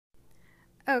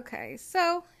Okay,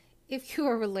 so if you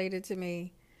are related to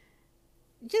me,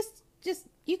 just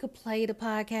you could play the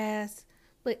podcast,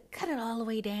 but cut it all the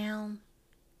way down.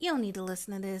 You don't need to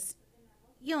listen to this.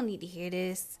 You don't need to hear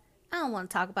this. I don't want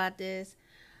to talk about this.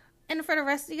 And for the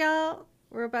rest of y'all,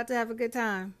 we're about to have a good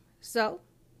time. So,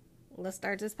 let's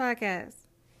start this podcast.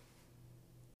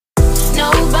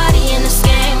 Nobody in this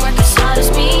game work as hard as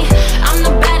me. I'm the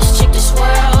baddest chick this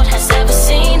world has ever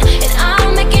seen. And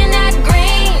I'm making that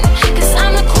green, cause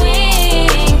I'm the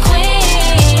queen,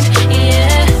 queen.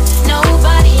 Yeah,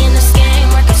 nobody in this game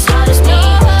work as hard as me.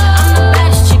 I'm the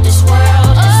baddest chick this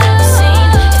world has ever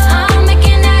seen. And I'm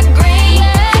making that green,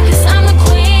 cause I'm the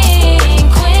queen,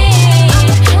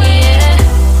 queen. Yeah.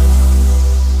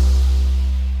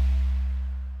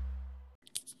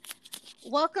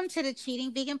 Welcome to the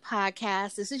Cheating Vegan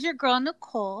Podcast. This is your girl,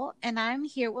 Nicole, and I'm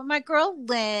here with my girl,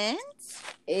 Lynn.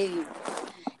 Hey.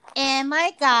 And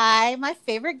my guy, my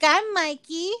favorite guy,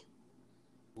 Mikey.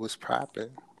 What's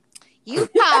poppin'? You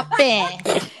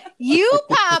poppin'. You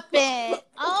poppin'.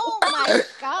 Oh, my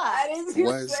God.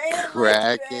 What's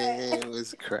cracking?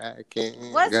 What's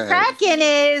cracking? What's cracking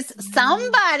is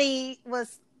somebody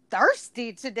was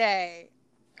thirsty today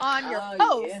on your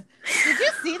post. Yeah. Did you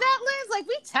see that, Liz? Like,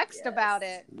 we text about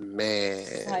it. Man.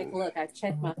 Like, look, I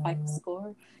checked my FICO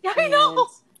score. Yeah, I know.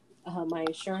 My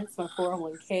insurance, my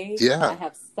 401k. Yeah. I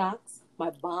have stocks, my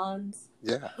bonds.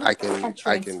 Yeah, are I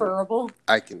transferable.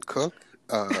 can cook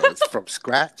from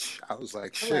scratch. I was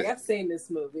like, I'm shit. like, I've seen this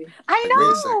movie. I Wait a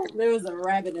know. second. There was a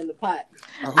rabbit in the pot.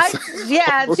 I was like,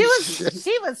 Yeah, oh, she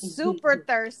shit. was super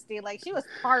thirsty. Like, she was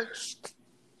parched.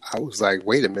 I was like,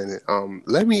 wait a minute.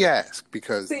 Let me ask,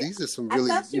 because See, these are some I really,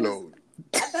 thought she you was- know,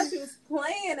 I thought she was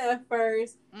playing at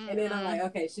first, and then I'm Mm-mm. like,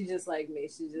 okay, she's just like me.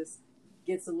 She just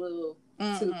gets a little too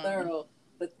Mm-mm. thorough.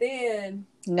 But then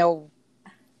No.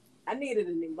 I needed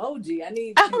an emoji. I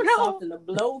need Oh, you no. something to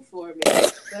blow for me.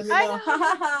 Let me I know. know. Ha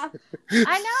ha ha.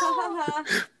 I know. Ha ha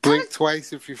ha. blink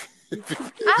twice if you was-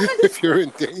 if you're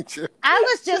in danger. I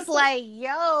was just like,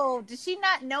 yo, did she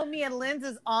not know me and Linz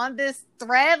is on this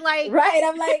thread? Like, Right,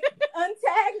 I'm like,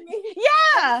 untag me.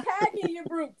 yeah, Tagging your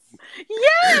brutes.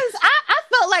 yes. I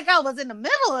felt like I was in the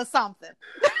middle of something.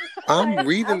 I'm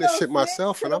reading this gonna shit send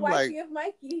myself, to and the I'm like, wifey of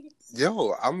Mikey.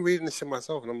 yo, I'm reading this shit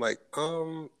myself, and I'm like,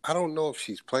 I don't know if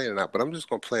she's playing or not, but I'm just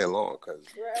gonna play along because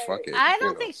Right. fuck it. I you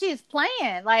don't know. think she's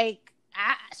playing. Like,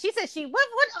 she said she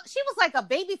was like a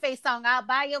Babyface song. I'll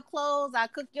buy your clothes. I'll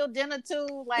cook your dinner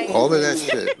too. Like, all of that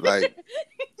shit. Like,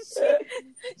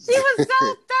 she was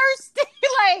so thirsty.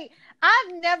 Like,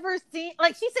 I've never seen.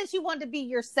 Like, she said she wanted to be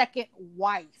your second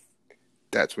wife.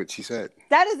 that's what she said.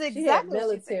 That is She had exactly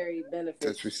what she said. military benefits.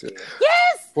 That's what she said.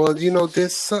 Yes. Well, you know,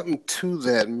 there's something to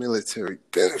that military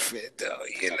benefit, though.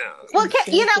 You know, Well,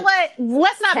 you know what?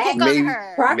 Let's not pick Maybe- on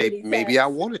her. Property maybe tax. I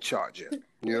want to charge you.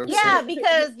 You know what I'm Yeah, saying?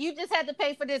 because you just had to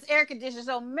pay for this air conditioner,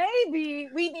 so maybe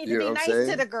we need to You know be what I'm nice saying?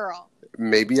 to the girl.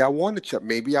 Maybe I want to charge.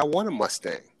 Maybe I want a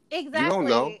Mustang. Exactly.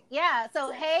 know. Yeah.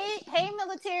 So hey,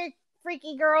 military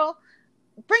freaky girl,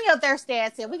 bring your thirst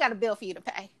ass in. We got a bill for you to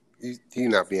pay. You're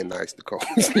not being nice, Nicole.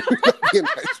 You're not being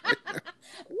nice right now.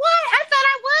 What? I thought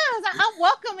I was. I'm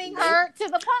welcoming her to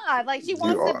the pod. Like she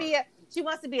wants to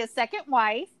are. be a second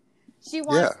wife. She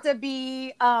wants to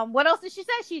be what else did she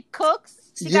say? She cooks.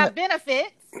 She Yeah. got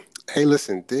benefits. Hey,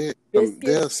 listen, there's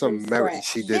Biscuits some from merit. scratch.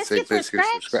 She did say Biscuits from biscuits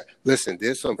from scratch? scratch. Listen,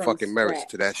 there's some From fucking merits scratch.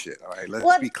 to that shit. All right, let's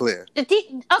What? be clear.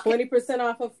 Okay. 20%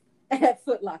 off of at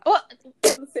Foot Locker. Well,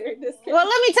 Military discount. well,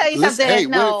 let me tell you Listen, something. hey,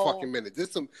 no. wait a fucking minute.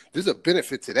 There's a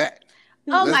benefit to that.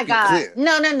 Oh Let's my be God. clear.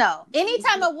 No.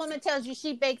 Anytime a woman tells you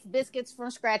she bakes biscuits from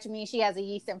scratch, it means she has a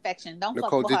yeast infection. Don't Nicole,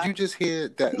 fuck with did her. you just hear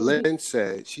that Lynn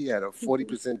said she had a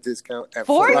 40% discount at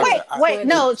 40? Foot Wait, Locker? wait,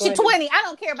 no, 20. she 20. I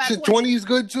don't care about Shit, 20. 20 is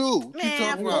good too. What you Man,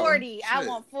 talking about? 40. I Shit.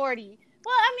 want 40.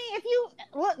 Well, I mean, if you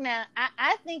look now,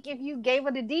 I think if you gave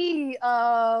her the D,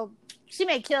 she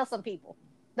may kill some people.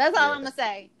 That's all Yeah. I'm gonna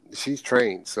say. She's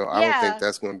trained, so I Yeah. don't think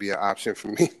that's going to be an option for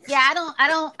me. Yeah,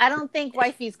 I don't think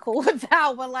wifey's cool with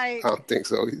that. But like, I don't think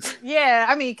so either. yeah,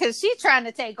 I mean, because she's trying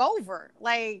to take over.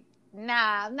 Like,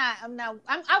 nah, I'm not.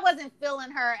 I wasn't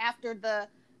feeling her after the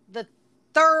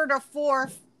third or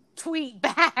fourth tweet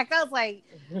back. I was like,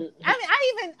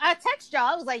 I text y'all.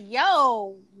 I was like,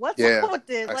 yo, what's Yeah, up with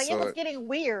this? I Like, it saw was it. getting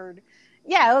weird.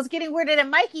 Yeah, it was getting weirder.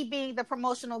 And Mikey, being the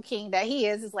promotional king that he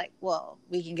is like, well,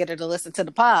 we can get her to listen to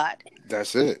the pod.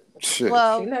 That's it. Shit.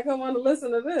 Well, She's not gonna want to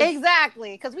listen to this.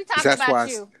 exactly, because we talked That's about why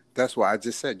you. That's why I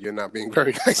just said you're not being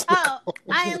very nice. Oh,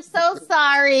 I am so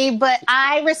sorry, but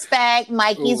I respect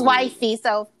Mikey's Ooh. wifey,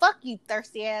 so fuck you,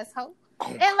 thirsty asshole. Oh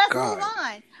And my let's God. move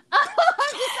on. I'm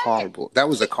just saying. Horrible. That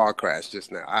was a car crash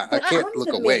just now. I can't I'm look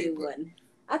the away. main But one.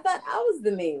 I thought I was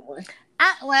the main one.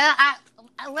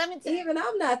 Let me tell you. Even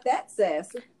I'm not that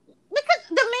sassy. Because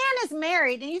the man is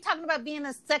married and you're talking about being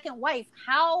a second wife.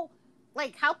 How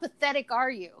pathetic are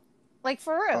you? Like,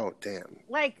 for real. Oh, damn.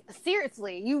 Like,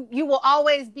 seriously, you will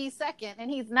always be second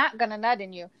and he's not going to nut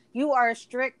in you. You are a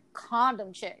strict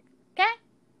condom chick. Okay?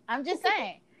 I'm just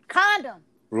saying. Condom.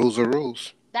 Rules are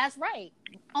rules. That's right.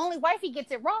 Only wifey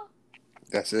gets it raw.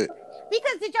 That's it.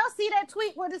 Because did y'all see that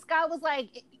tweet where this guy was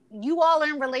like, you all are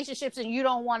in relationships and you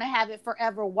don't want to have it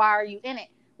forever. Why are you in it?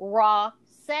 Raw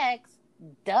sex.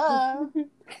 Duh.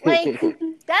 Like,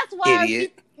 that's why.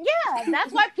 Idiot.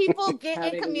 That's why people get How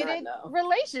in did you committed not know?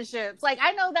 relationships. Like,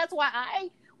 I know that's why I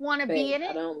want to be in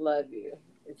I it. don't love you.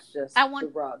 It's just I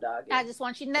want the raw dog. I just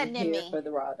want you nutting in me. For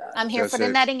the raw dog. I'm here That's for the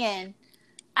it. nutting in.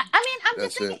 I mean, I'm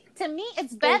That's just thinking. it. To me,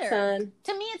 it's better. Son.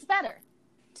 To me, it's better.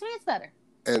 To me, it's better.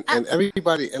 And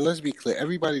everybody, and let's be clear,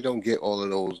 everybody don't get all of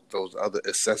those other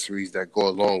accessories that go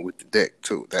along with the dick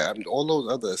too. All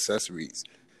those other accessories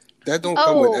that don't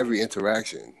come with every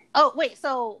interaction. Oh wait,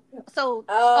 so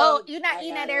you're not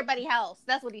eating at everybody's house.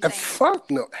 That's what he's saying. Fuck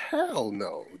no, hell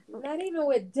no. Not even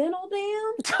with dental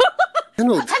dam. Have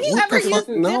you ever used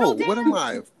No, dental dam? what am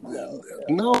I?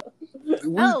 No.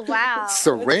 Oh wow.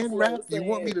 Saran What wrap? you You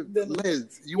want me to, saying?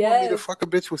 Liz? You want me to Yes. fuck a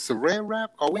bitch with saran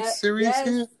wrap? Are we serious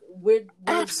here? We're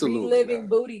Absolutely reliving not.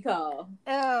 booty call.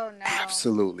 Oh no.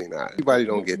 Absolutely not. Everybody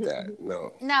don't get that.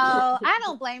 No. No, I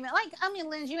don't blame it. Like, I mean,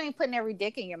 Lynn, you ain't putting every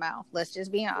dick in your mouth. Let's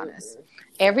just be honest.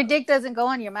 Every dick doesn't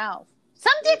go in your mouth.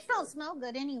 Some dicks don't smell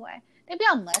good anyway. They be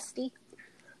all musty.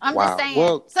 I'm just saying.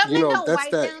 Well, Some you dicks know, don't that's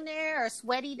white that. down there or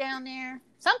sweaty down there.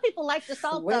 Some people like the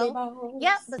salt Sweaty though. balls.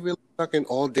 Yep. But Really sucking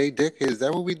all day dick? Is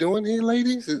that what we doing here,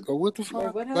 ladies? Or what the Wait,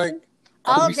 fuck? what Like, happened?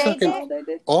 All are we day sucking dick? All they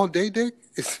did? all day dick?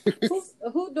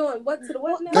 Who doing what to the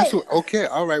what now? That's what. Okay,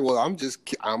 all right. Well,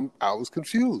 I was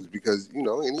confused because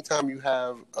anytime you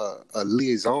have a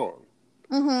liaison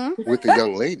with a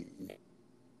young lady,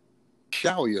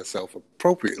 shower yourself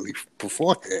appropriately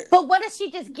beforehand. But what if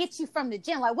she just gets you from the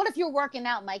gym? Like, what if you're working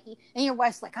out, Mikey, and your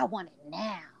wife's like, I want it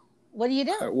now. What do you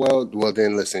do? Well,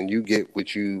 then listen. You get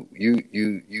what you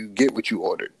get what you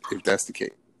ordered. If that's the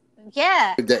case,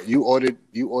 Yeah. that you ordered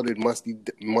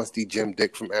musty gym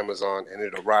dick from Amazon, and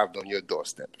it arrived on your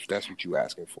doorstep. If that's what you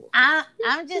asking for. I'm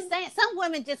just saying, some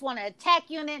women just want to attack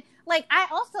you, and then, like, I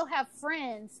also have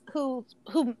friends who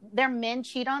their men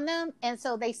cheat on them, and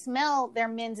so they smell their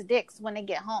men's dicks when they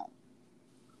get home.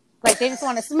 Like, they just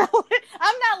want to smell it.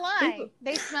 I'm not lying.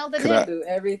 They smell the dick. Do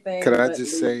everything. Could I but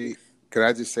just leave. say? Could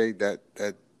I just say that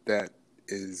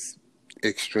is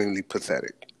extremely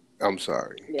pathetic? I'm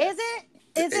sorry. Is it?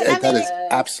 Is it? That is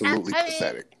absolutely I mean,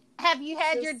 pathetic. have you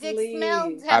had Just your dick leave.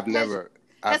 smelled? I've never.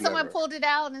 Has someone pulled it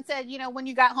out and said, when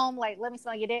you got home, like, let me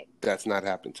smell your dick? That's not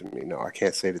happened to me. No, I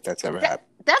can't say that that's ever happened.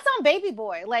 That's on Baby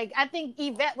Boy. Like, I think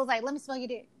Yvette was like, let me smell your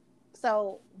dick.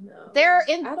 So No. they're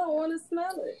in. I don't want to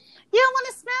smell it. You don't want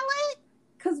to smell it?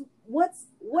 Cause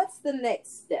what's the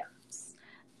next steps?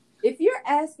 If you're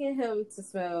asking him to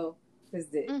smell his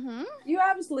dick, Mm-hmm. you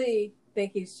obviously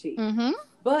think he's cheap, Mm-hmm.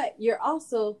 but you're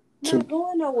also not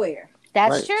going nowhere.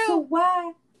 That's Right. true. So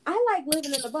why? I like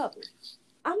living in a bubble.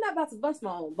 I'm not about to bust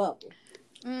my own bubble.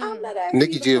 I'm not asking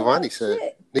Nikki you to pull Giovanni out said.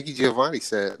 shit. Nikki Giovanni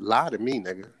said, "Lie to me,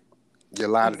 nigga. You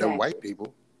lie to them Exactly. white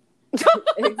people.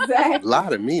 Exactly. Lie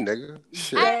to me, nigga.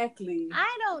 Shit. Exactly.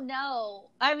 I don't know.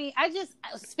 I mean,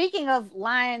 speaking of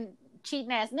lying,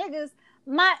 cheating ass niggas,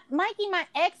 Mikey, my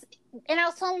ex, and I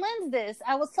was telling Linz this.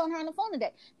 I was telling her on the phone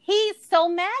today. He's so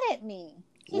mad at me.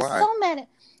 He's Why? so mad at.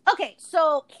 Okay,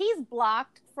 so he's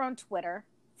blocked from Twitter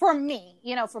for me,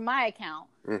 for my account.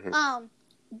 Mhm.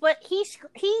 But he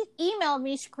emailed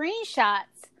me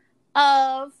screenshots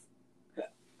of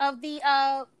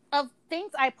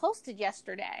things I posted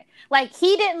yesterday. Like,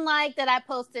 he didn't like that I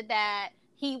posted that.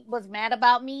 He was mad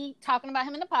about me talking about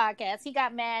him in the podcast. He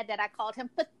got mad that I called him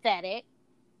pathetic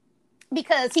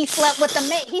because he slept with the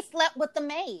maid. He slept with the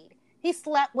maid. He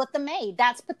slept with the maid.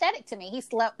 That's pathetic to me.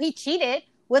 He cheated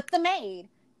with the maid.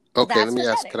 Okay, That's let me ask.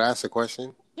 pathetic. Could I ask a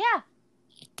question? Yeah.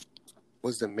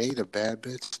 Was the maid a bad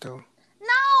bitch though?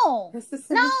 No. That's the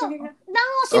same No. thing. No,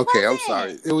 she Okay, I'm wasn't.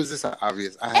 sorry. It was just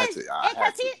obvious. I had to.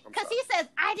 Because I'm he says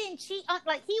I didn't cheat on,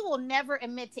 like, he will never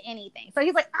admit to anything. So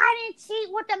he's like, I didn't cheat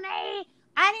with the maid.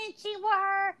 I didn't cheat with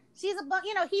her. She's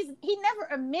he never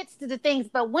admits to the things,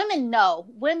 but women know.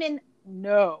 Women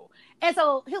know. And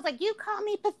so he was like, you call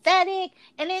me pathetic.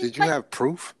 And then Did you have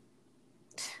proof?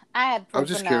 I had proof I'm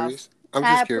just enough. curious. I'm I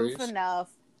just had curious. proof enough.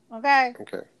 Okay.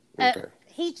 Okay.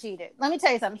 He cheated. Let me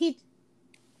tell you something.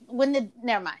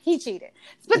 Never mind. He cheated.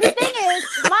 But the thing is,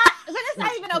 but it's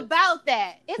not even about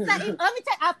that. It's not. Even, let me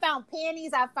tell you, I found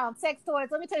panties. I found sex toys.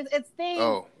 Let me tell you, it's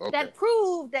things that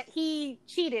prove that he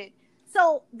cheated.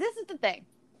 So this is the thing.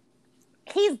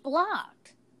 He's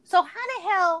blocked. So how the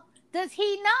hell does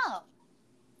he know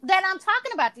that I'm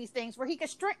talking about these things where he could,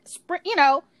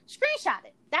 screenshot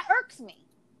it? That irks me.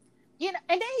 And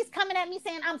then he's coming at me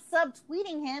saying I'm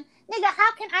subtweeting him. Nigga,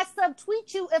 how can I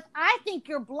subtweet you if I think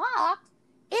you're blocked?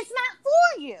 It's not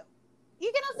for you.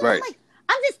 You get what I'm saying? Right. Like,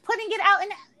 I'm just putting it out,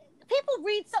 and people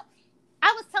read. So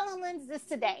I was telling Lindsay this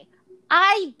today.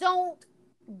 I don't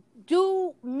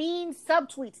do mean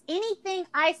subtweets. Anything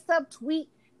I subtweet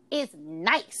is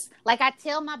nice. Like I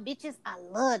tell my bitches I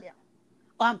love them,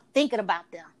 or I'm thinking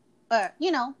about them, or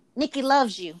Nikki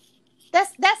loves you.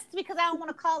 That's because I don't want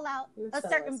to call out a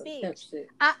certain bitch.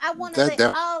 I want to say,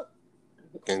 oh,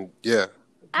 and yeah.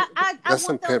 That's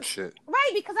some pimp shit.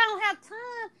 Right, because I don't have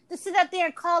time to sit up there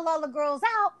and call all the girls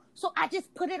out, so I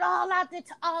just put it all out there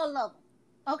to all of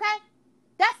them. Okay?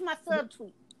 That's my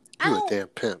subtweet. You a damn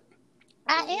pimp.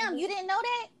 I am. You didn't know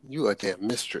that? You a damn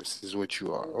mistress is what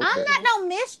you are. Okay. I'm not no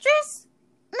mistress.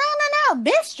 No.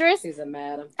 Mistress. She's a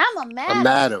madam. I'm a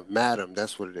madam. Madam.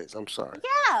 That's what it is. I'm sorry.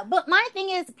 Yeah, but my thing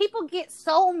is people get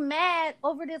so mad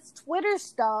over this Twitter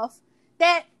stuff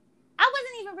that I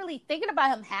wasn't even really thinking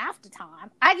about him half the time.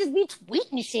 I just be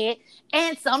tweeting shit,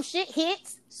 and some shit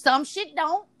hits, some shit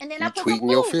don't, and then you I put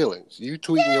tweeting your feelings. You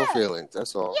tweeting your feelings.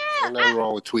 That's all. Yeah, Ain't nothing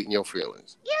wrong with tweeting your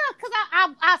feelings. Yeah, because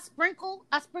I sprinkle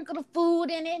the food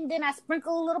in it, and then I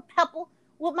sprinkle a little pepper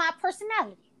with my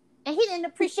personality. And he didn't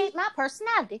appreciate my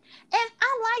personality. And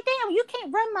I'm like, damn, you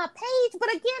can't run my page. But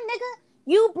again, nigga,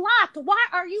 you blocked. Why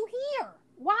are you here?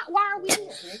 Why are we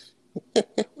here?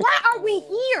 Why are we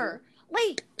here?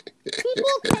 Like,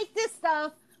 people take this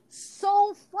stuff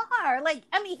so far. Like,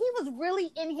 I mean, he was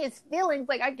really in his feelings.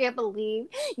 Like, I can't believe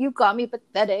you called me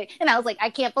pathetic. And I was like, I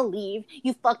can't believe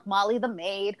you fucked Molly the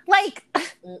maid. Like,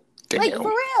 like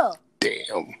for real.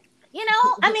 Damn.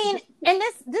 I mean, and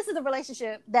this is a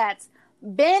relationship that's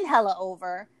been hella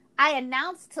over. I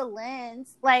announced to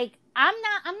Linz, like, I'm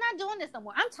not doing this no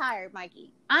more. I'm tired,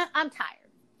 Mikey. I'm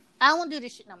tired. I don't want to do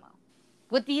this shit no more.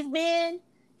 With these men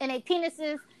and their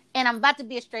penises, and I'm about to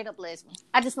be a straight up lesbian.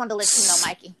 I just wanted to let you know,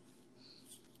 Mikey.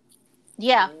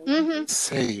 Yeah. Mm-hmm.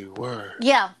 Say a word.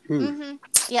 Yeah. Mm-hmm.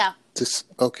 Yeah. This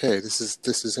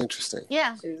is interesting.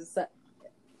 Yeah.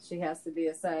 She has to be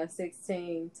a size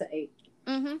 16 to 8.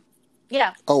 Mm-hmm.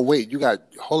 Yeah. Oh wait, you got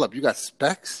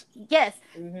specs? Yes.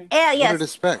 Mm-hmm. Yes. What are the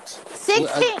specs?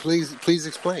 16. Please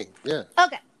explain. Yeah.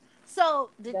 Okay. So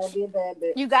You gotta be a bad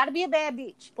bitch. You gotta be a bad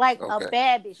bitch. Like a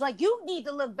bad bitch. Like you need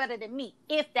to look better than me,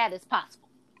 if that is possible.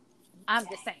 I'm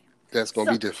just saying. That's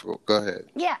gonna be difficult. Go ahead.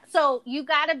 Yeah. So you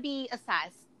gotta be a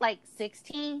size like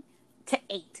 16 to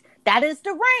 8. That is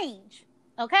the range.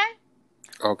 Okay?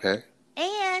 Okay.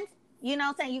 And you know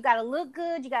what I'm saying? You gotta look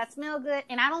good, you gotta smell good,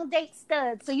 and I don't date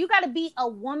studs. So you gotta be a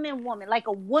woman, like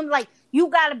a woman, like you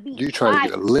gotta be. You trying to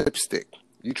get a lipstick.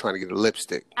 You trying to get a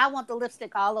lipstick. I want the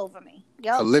lipstick all over me.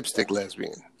 Yep. A lipstick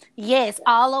lesbian. Yes,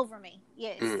 all over me.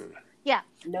 Yes. Yeah.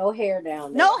 No hair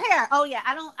down there. No hair. Oh yeah.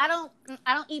 I don't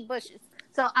eat bushes.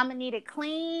 So I'm gonna need it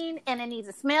clean and it needs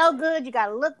to smell good. You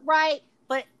gotta look right.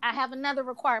 But I have another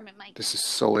requirement, Mike. This is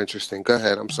so interesting. Go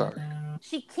ahead, I'm sorry.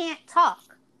 She can't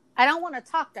talk. I don't want to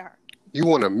talk to her. You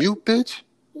want a mute bitch?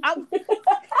 No, I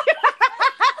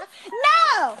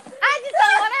just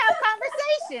don't want to have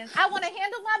conversations. I want to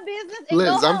handle my business and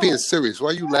Linz, go I'm home. being serious. Why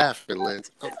are you laughing, Linz?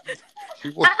 I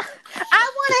want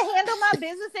to handle my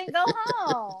business and go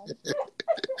home.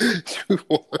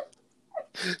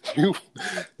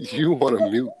 you want a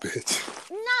mute bitch?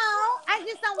 No, I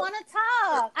just don't want to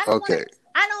talk.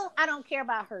 I don't care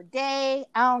about her day.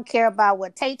 I don't care about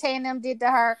what Tay Tay and them did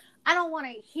to her. I don't want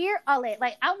to hear all that.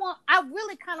 Like, I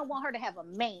really kind of want her to have a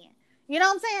man. You know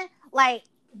what I'm saying? Like,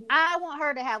 I want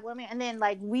her to have women, and then,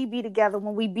 like, we be together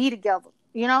when we be together,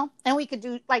 you know? And we could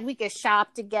do, like, we could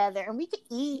shop together, and we could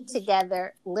eat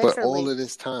together, literally. But all of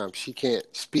this time, she can't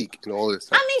speak in all this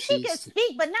time. I mean, she could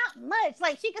speak, but not much.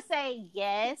 Like, she could say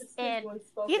yes, and,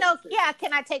 you know, yeah,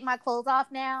 can I take my clothes off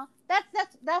now? That's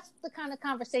the kind of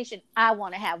conversation I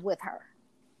want to have with her.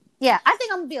 Yeah, I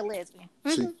think I'm gonna be a lesbian.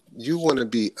 Mm-hmm. So you want to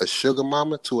be a sugar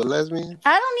mama to a lesbian?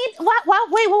 I don't need.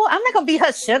 Wait, I'm not gonna be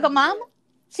her sugar mama.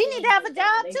 She need to have a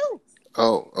job too.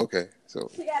 Oh, okay. So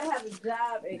she gotta have a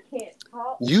job and can't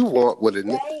talk. You want what a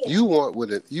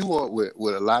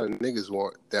lot of niggas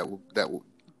want that will.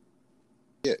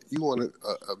 Yeah, you want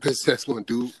a bitch that's gonna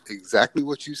do exactly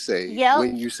what you say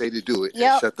when you say to do it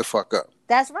and shut the fuck up.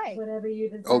 That's right. Whatever you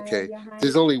desire. Okay,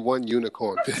 there's only one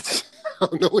unicorn bitch.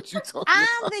 don't know what you're talking I'm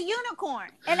about. the unicorn,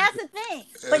 and that's the thing.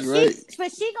 That's right.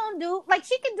 But she gonna do like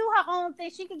she can do her own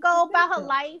thing. She can go about her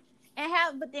life and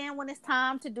have. But then when it's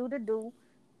time to do,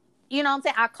 you know what I'm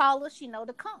saying? I call her. She know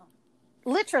to come.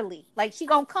 Literally, like she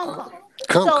gonna come.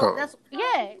 Come. That's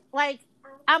like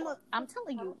I'm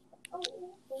telling you.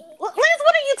 Liz, what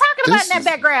are you talking about in that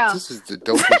background? This is the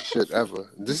dopest shit ever.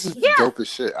 This is the dopest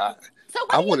shit.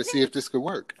 I want to see if this could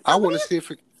work. I want to see if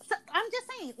it. So I'm just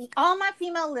saying, all my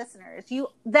female listeners, you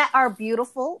that are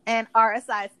beautiful and are a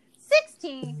size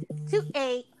 16 to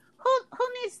 8, who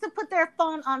needs to put their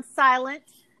phone on silent?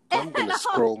 I'm gonna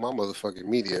scroll my motherfucking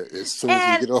media as soon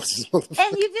as we get off this motherfucker.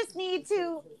 And you just need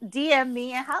to DM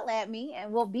me and holla at me,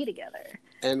 and we'll be together.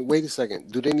 And wait a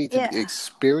second, do they need to be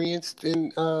experienced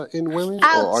in women,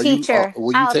 I'll teach her.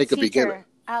 Will you take a beginner?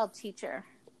 I'll teach her.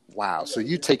 Wow, so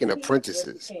you taking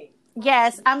apprentices?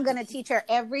 Yes, I'm gonna teach her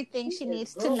everything she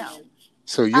needs to know.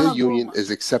 So your union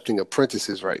is accepting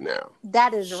apprentices right now.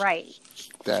 That is right.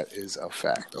 That is a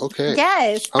fact. Okay.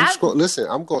 Yes. Listen,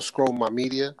 I'm gonna scroll my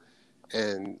media.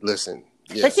 And listen,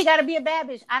 but she got to be a bad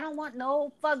bitch. I don't want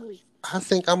no fugly. I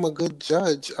think I'm a good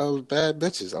judge of bad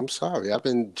bitches. I'm sorry. I've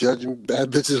been judging bad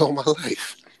bitches all my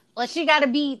life. Well, she got to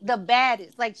be the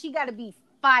baddest. Like, she got to be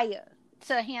fire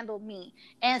to handle me.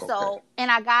 And so,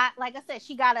 and I got, like I said,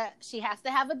 she has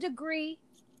to have a degree.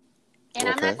 And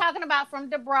I'm not talking about from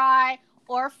DeBry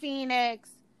or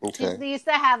Phoenix. She needs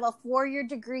to have a 4-year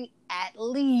degree at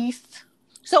least.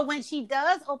 So when she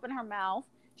does open her mouth,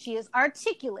 she is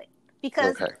articulate.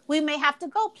 Because we may have to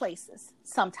go places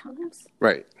sometimes.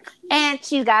 Right. And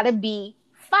she's got to be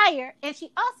fire. And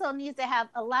she also needs to have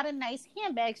a lot of nice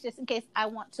handbags just in case I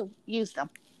want to use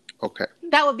them. Okay.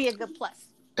 That would be a good plus.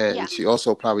 And she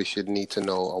also probably should need to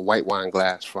know a white wine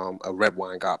glass from a red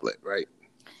wine goblet, right?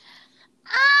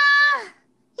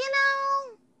 You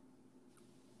know,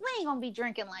 we ain't going to be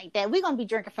drinking like that. We're going to be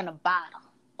drinking from the bottle.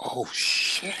 Oh,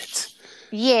 shit.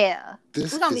 Yeah,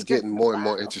 this is getting more and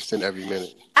more interesting every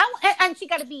minute. And she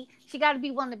got to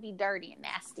be willing to be dirty and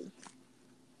nasty.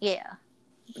 Yeah,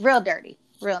 real dirty,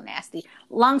 real nasty.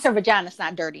 Long as her vagina's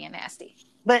not dirty and nasty,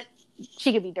 but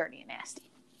she could be dirty and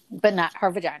nasty, but not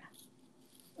her vagina.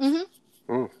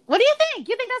 Mm-hmm. What do you think?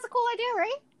 You think that's a cool idea,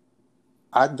 right?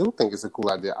 I do think it's a cool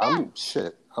idea. Yeah.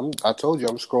 I told you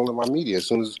I'm scrolling my media as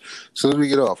soon as we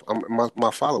get off.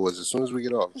 My followers as soon as we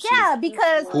get off. Yeah,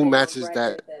 because who matches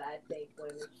that? I think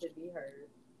women should be heard.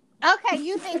 Okay,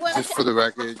 you think women? Just for the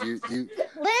record, you. Lynn,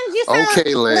 you sound.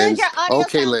 Okay, Lynn.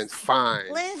 Okay, Lynn.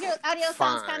 Fine. Lynn, your audio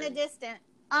sounds kind of distant.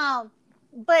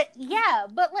 But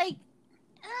like,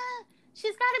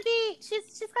 she's got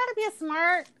to be a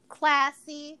smart,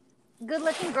 classy,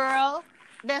 good-looking girl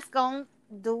that's gonna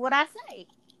do what I say.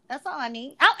 That's all I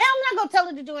need. I'm not gonna tell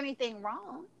her to do anything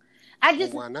wrong.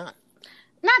 Why not?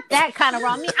 Not that kind of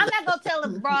wrong. I mean, I'm not gonna tell a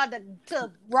broad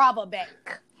to rob a bank.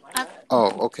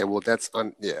 Okay. Well, that's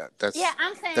I'm saying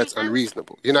that's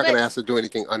unreasonable. You're not gonna ask her to do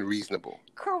anything unreasonable.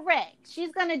 Correct.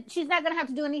 She's not gonna have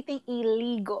to do anything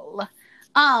illegal.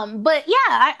 But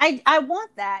yeah, I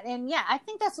want that, and yeah, I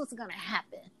think that's what's gonna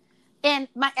happen. And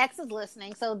my ex is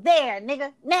listening, so there,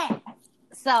 nigga, nah.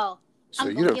 So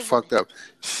you done fucked up.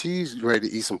 She's ready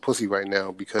to eat some pussy right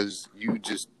now because you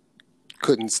just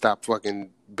couldn't stop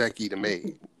fucking Becky the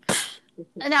maid.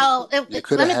 No, you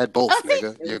could have had both,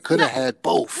 nigga. You could have had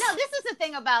both. No, this is the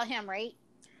thing about him, right?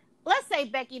 Let's say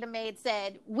Becky the maid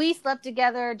said, we slept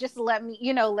together just to let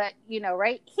you know,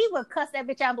 right? He would cuss that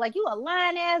bitch out and be like, you a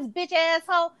lying ass bitch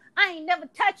asshole. I ain't never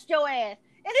touched your ass.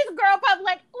 And this girl probably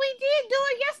like, we did do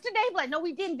it yesterday. Like, no,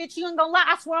 we didn't, bitch. You ain't gonna lie.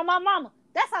 I swear on my mama.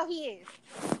 That's how he is.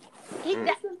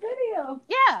 That's the video.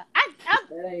 Yeah,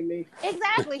 that ain't me.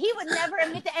 Exactly. He would never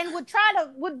admit that, and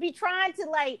would be trying to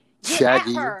like get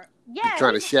shaggy at her. Yeah,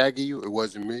 trying to shaggy you. It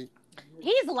wasn't me.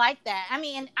 He's like that. I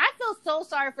mean, and I feel so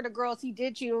sorry for the girls he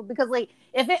did you because, like,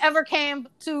 if it ever came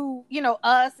to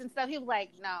us and stuff, he was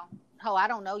like, "No, I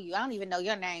don't know you. I don't even know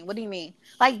your name. What do you mean?"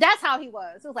 Like that's how he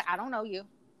was. He was like, "I don't know you.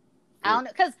 I don't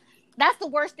know," because that's the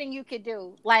worst thing you could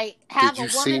do. Like have a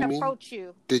woman approach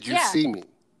you. Did you see me?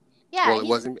 Yeah. Well,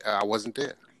 I wasn't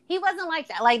there. He wasn't like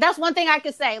that. Like, that's one thing I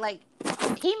could say. Like,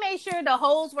 he made sure the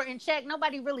hoes were in check.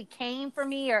 Nobody really came for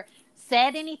me or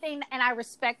said anything. And I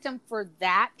respect him for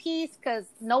that piece because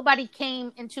nobody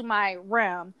came into my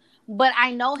realm. But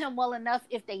I know him well enough.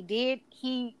 If they did,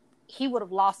 he would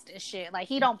have lost his shit. Like,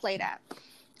 he don't play that.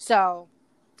 So,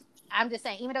 I'm just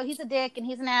saying, even though he's a dick and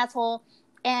he's an asshole,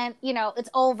 and, it's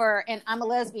over and I'm a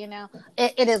lesbian now,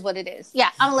 it is what it is.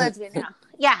 Yeah, I'm a lesbian now.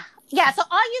 Yeah, so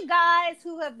all you guys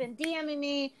who have been DMing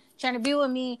me, trying to be with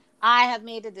me, I have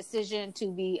made a decision to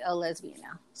be a lesbian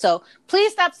now. So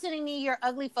please stop sending me your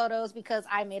ugly photos because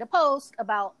I made a post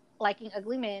about liking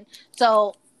ugly men.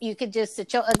 So you could just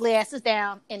sit your ugly asses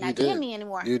down and not DM me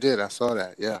anymore. You did. I saw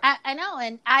that. Yeah. I know.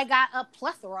 And I got a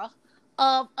plethora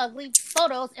of ugly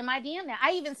photos in my DM now.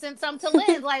 I even sent some to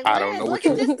Lynn. Like, Lynn, look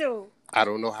at this dude. I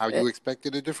don't know how you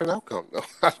expected a different outcome, though.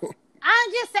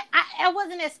 I'm just saying, I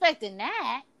wasn't expecting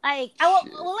that. Like, well,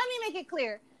 let me make it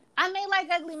clear. I may like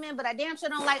ugly men, but I damn sure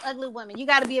don't like ugly women. You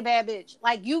got to be a bad bitch.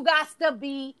 Like, you got to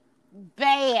be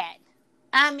bad.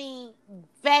 I mean,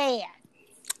 bad.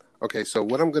 Okay, so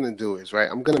what I'm gonna do is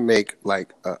I'm gonna make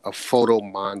like a photo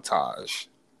montage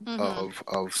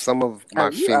of some of my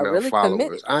female really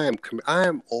followers. Committed. I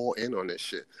am all in on this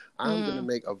shit. I'm gonna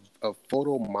make a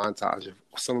photo montage of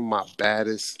some of my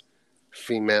baddest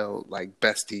female like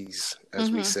besties, as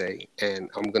we say,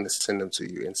 and I'm gonna send them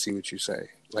to you and see what you say.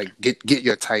 Like get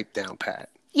your type down pat.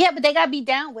 Yeah, but they gotta be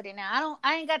down with it now.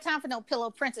 I ain't got time for no pillow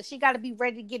princess. She gotta be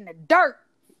ready to get in the dirt.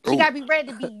 She gotta be ready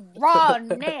to be raw and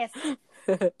nasty.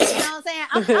 You know what I'm saying?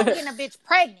 I'm getting a bitch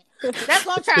pregnant. That's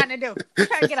what I'm trying to do. I'm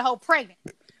trying to get a hoe pregnant.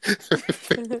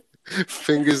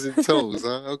 Fingers and toes,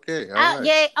 huh? Okay. All right.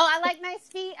 Yeah. Oh, I like nice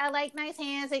feet. I like nice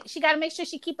hands. She got to make sure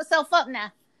she keep herself up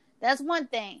now. That's one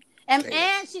thing. And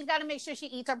she's got to make sure she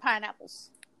eats her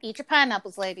pineapples. Eat your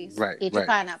pineapples, ladies. Right. Eat your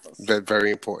pineapples. That's very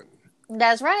important.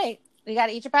 That's right. You got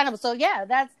to eat your pineapples. So yeah,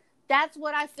 that's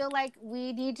what I feel like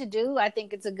we need to do. I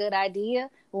think it's a good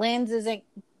idea. Lynn's isn't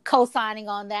co-signing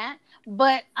on that,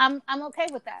 but I'm okay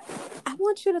with that. I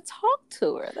want you to talk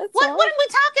to her. That's what all. What are we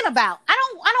talking about? I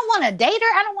don't want to date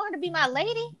her. I don't want her to be my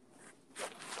lady.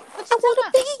 What you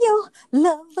want to be your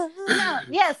lover. No,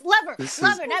 yes, lover.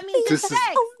 That means this sex.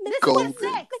 Is this is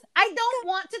sex. I don't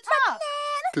want to talk.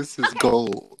 This is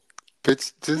gold.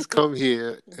 Bitch, just come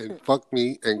here and fuck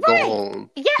me and go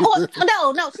home. Yeah.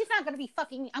 Well, no, she's not gonna be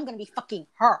fucking me. I'm gonna be fucking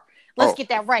her. Let's get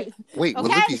that right. Wait,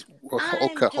 okay?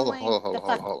 Hold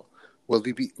on.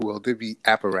 Will there be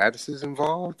apparatuses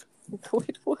involved?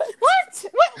 Wait, what?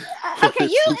 Okay,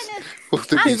 you and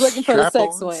this. He's looking for the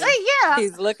sex swing. Yeah.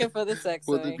 He's looking for the sex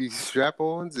swing. Will there be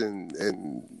strap-ons and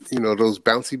those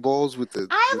bouncy balls with the?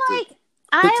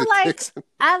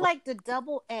 I like the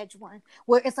double-edged one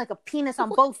where it's like a penis on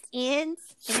both ends,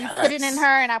 and you put it in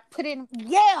her, and I put it in.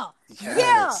 Yeah.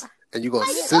 And you gonna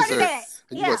scissor.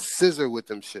 And you gonna scissor with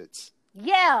them shits.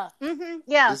 Yeah. Mm-hmm.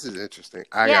 Yeah. This is interesting.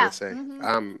 I gotta say,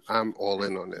 I'm all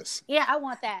in on this. Yeah, I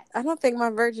want that. I don't think my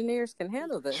virgin ears can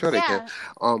handle this. Sure they can.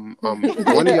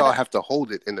 One of y'all have to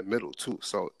hold it in the middle too.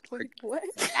 So like, what?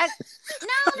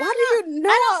 No. Why do you know?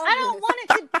 I don't want it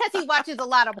to because he watches a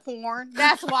lot of porn.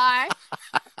 That's why.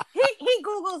 He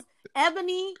Googles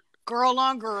ebony girl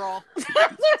on girl.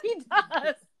 That's what he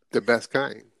does. The best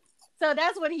kind. So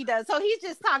that's what he does. So he's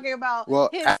just talking about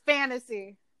his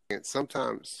fantasy.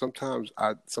 Sometimes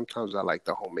I like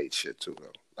the homemade shit too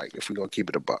though. Like if we're gonna keep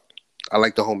it a buck, I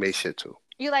like the homemade shit too.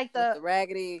 You like the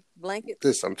raggedy blanket?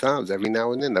 Sometimes every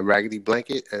now and then the raggedy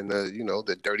blanket and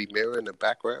the dirty mirror in the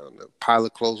background, the pile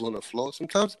of clothes on the floor.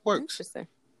 Sometimes it works. Interesting.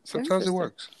 Sometimes it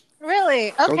works.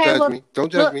 Really? Okay.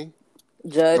 Don't judge me.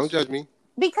 Judge. Don't judge me.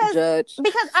 Because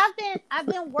I've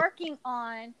been working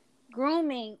on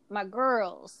grooming my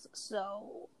girls,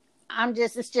 so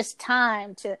it's just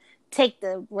time to take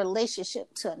the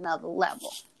relationship to another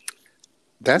level.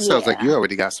 That sounds like you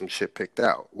already got some shit picked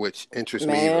out, which interests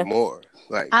me even more.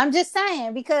 Like I'm just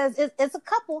saying because it's a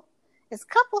couple. It's a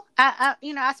couple. I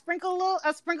sprinkle a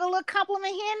little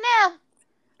compliment here and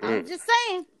there. I'm just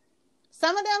saying.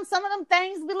 Some of them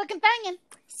things be looking thangin'.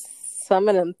 Some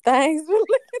of them things be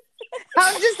looking.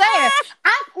 I'm just saying.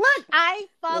 I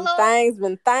follow them things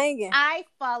been thangin'. I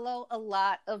follow a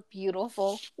lot of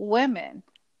beautiful women.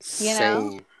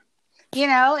 Same.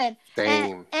 And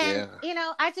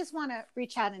yeah. I just want to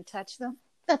reach out and touch them.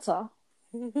 That's all.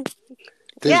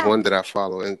 There's one that I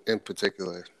follow in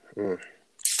particular. Yeah.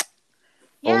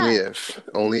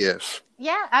 Only if.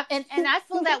 Yeah, and I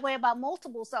feel that way about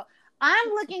multiple. So I'm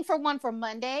looking for one for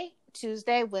Monday,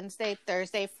 Tuesday, Wednesday,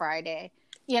 Thursday, Friday.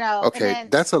 Okay,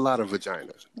 that's a lot of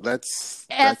vagina. That's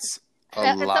a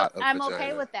lot of I'm vagina.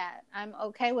 okay with that. I'm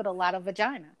okay with a lot of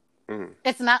vagina. Mm.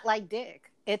 It's not like dick.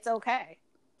 It's okay.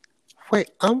 Wait,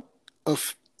 I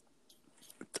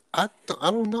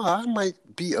don't know. I might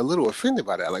be a little offended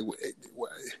by that. Like,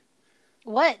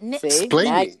 what?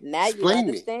 Explain me. Now you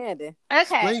understand it.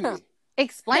 Okay.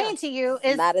 Explain to you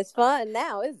is not as fun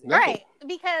now, is it? No. Right,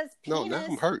 because penis, now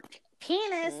I'm hurt.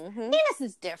 Penis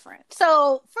is different.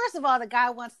 So first of all, the guy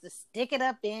wants to stick it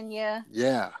up in you.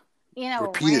 Yeah.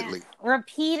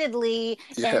 repeatedly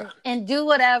and do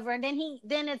whatever, and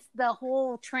then it's the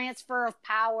whole transfer of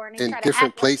power and in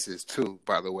different places too,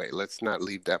 by the way. Let's not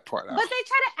leave that part out. But they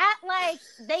try to act like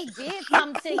they did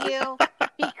come to you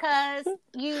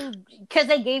because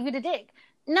they gave you the dick.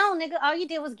 No, nigga, all you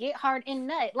did was get hard and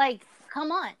nut. Like,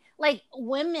 come on. Like,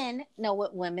 women know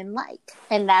what women like,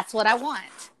 and that's what I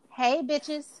want. Hey,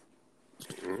 bitches.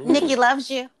 Nikki loves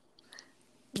you.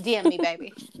 DM me,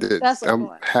 baby. That's what I'm I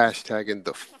want. hashtagging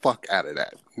the fuck out of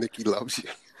that. Nikki loves you.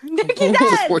 Nikki does.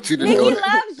 Just want you to Nikki know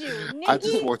that. loves you. I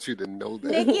just want you to know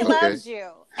that. Nikki loves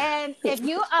you. And if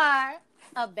you are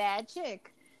a bad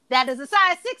chick, that is a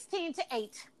size 16 to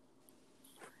 8.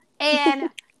 And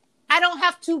I don't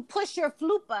have to push your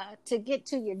floopa to get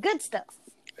to your good stuff.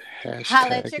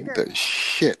 Hashtagging the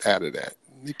shit out of that.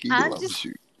 Nikki loves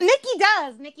you. Nikki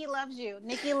does. Nikki loves you.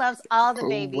 Nikki loves all the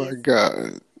babies. Oh my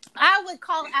God. I would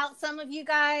call out some of you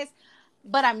guys,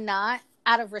 but I'm not,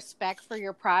 out of respect for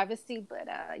your privacy. But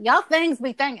y'all things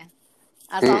be thinking.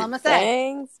 That's all I'm gonna say.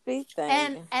 Things be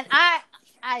thinking. And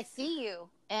I see you,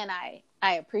 and I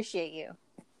appreciate you.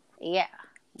 Yeah.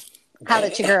 Holla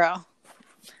at your girl.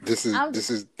 This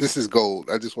is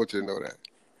gold. I just want you to know that.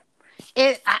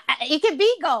 It could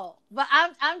be gold, but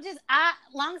I'm just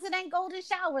long as it ain't golden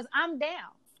showers, I'm down.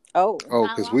 Oh,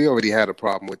 because we already had a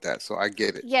problem with that, so I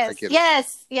get it. Yes, I get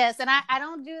yes, and I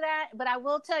don't do that, but I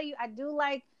will tell you, I do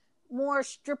like more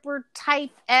stripper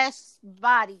type S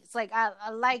bodies. Like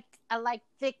I like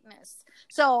thickness.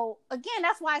 So again,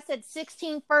 that's why I said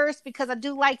 16 first, because I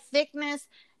do like thickness,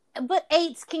 but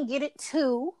 8s can get it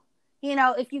too. You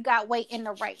know, if you got weight in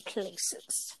the right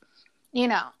places. You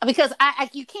know, because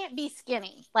you can't be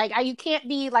skinny. Like you can't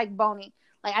be like bony.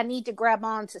 Like I need to grab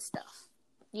on to stuff.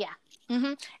 Yeah.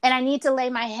 Mm-hmm. And I need to lay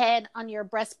my head on your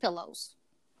breast pillows.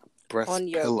 Breast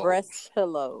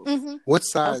pillows. Mm-hmm. What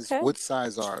size? Okay. What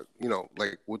size are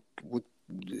like what?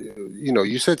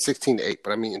 You said 16 to 8,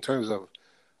 but I mean in terms of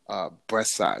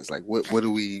breast size, like what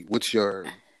do we? What's your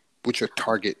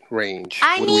target range?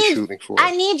 What are we shooting for?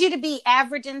 I need you to be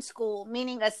average in school,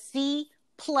 meaning a C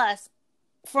plus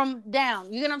from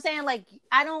down. You get what I'm saying? Like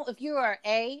if you are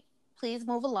A, please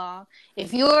move along.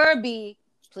 If you're a B,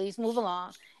 please move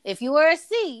along. If you are a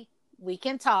C, we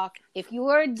can talk. If you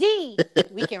are a D,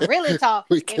 we can really talk.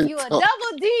 If you are a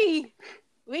double D,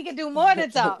 we can do more than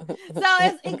talk. So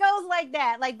it goes like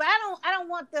that. Like, but I don't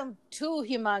want them too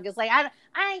humongous. Like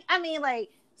I mean, like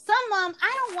some of them,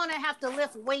 I don't want to have to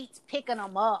lift weights picking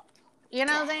them up. You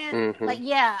know what I'm saying? Mm-hmm. Like,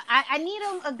 yeah, I need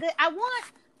them a good.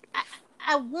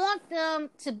 I want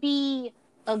them to be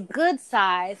a good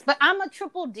size, but I'm a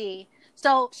triple D.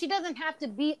 So she doesn't have to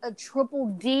be a triple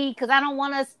D, because I don't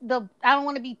want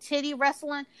to be titty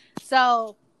wrestling.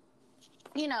 So,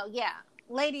 yeah,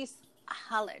 ladies,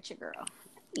 holla at your girl.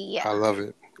 Yeah, I love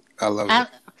it.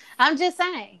 I'm just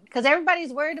saying, because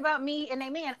everybody's worried about me and they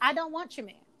man. I don't want your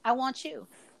man. I want you.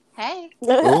 Hey.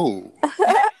 Oh,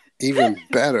 even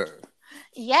better.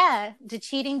 Yeah, the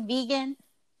cheating vegan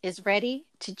is ready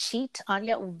to cheat on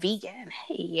your vegan.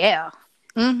 Yeah.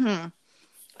 Mm-hmm.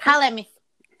 Holla at me.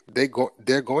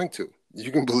 They're going to.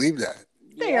 You can believe that.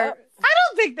 They are. I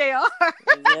don't think they are.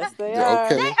 Yes, they are.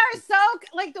 Okay. They are so,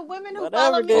 like, the women who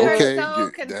follow me are so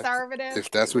conservative.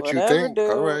 If that's what you think,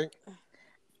 all right.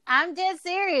 I'm dead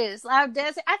serious. I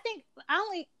think I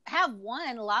only have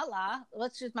one, Lala,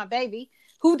 which is my baby,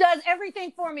 who does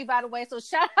everything for me, by the way. So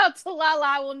shout out to Lala.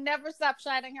 I will never stop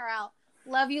shouting her out.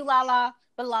 Love you, Lala.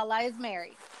 But Lala is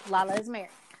married.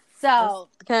 So.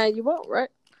 Okay, you won't, right?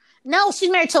 No, she's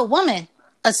married to a woman.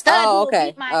 A stud who will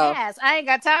beat my ass. I ain't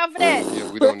got time for that. Yeah,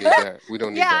 we don't need that. We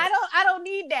don't need that. I don't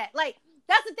need that. Like,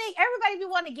 that's the thing. Everybody be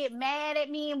wanting to get mad at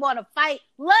me and want to fight.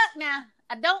 Look now,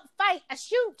 I don't fight. I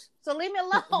shoot. So leave me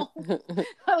alone.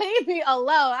 Leave me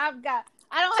alone. I don't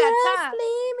have time.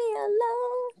 Leave me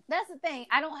alone. That's the thing.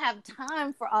 I don't have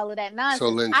time for all of that nonsense. So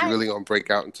Lynn, you really gonna break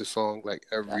out into song like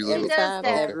every little time?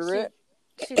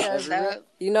 She does that.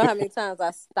 You know how many times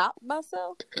I stop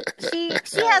myself? She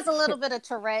has a little bit of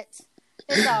Tourette's.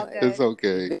 It's all good. It's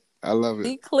okay. I love it.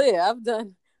 Be clear. I've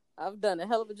done a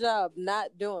hell of a job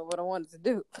not doing what I wanted to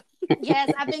do.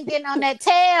 Yes, I've been getting on that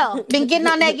tail. Been getting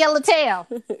on that yellow tail.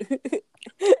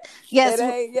 Yes. It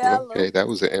ain't yellow. Okay, that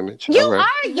was an image. You are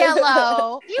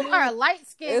yellow. You are a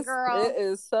light-skinned girl. It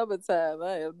is summertime.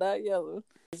 I am not yellow.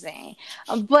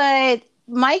 But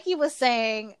Mikey was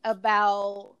saying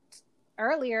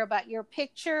earlier about your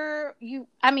picture.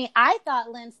 I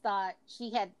thought Lynn thought she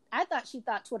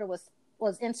thought Twitter was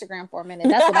Instagram for a minute.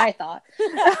 That's what I thought.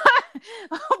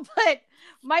 But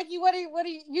Mikey, what are you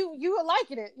were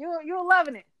liking it? You were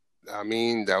loving it. I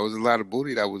mean, that was a lot of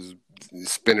booty that was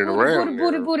spinning around.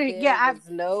 Booty. Yeah, was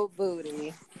no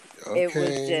booty. Okay, it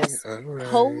was just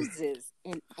poses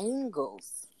and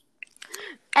angles.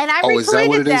 And I Oh, is that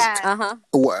what retweeted it is? that. Uh-huh.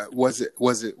 What was it?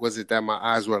 Was it that my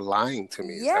eyes were lying to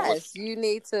me? Is that what? Yes, you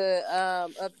need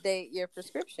to update your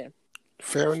prescription.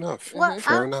 Fair enough. Well,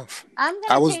 Fair enough. I'm I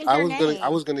gonna was change I your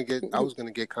was name.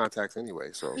 gonna get contacts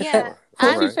anyway. So Yeah, sure. I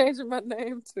All I'm be right. changing my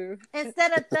name too.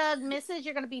 instead of Thug Mrs.,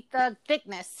 you're gonna be Thug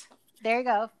Thickness. There you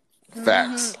go.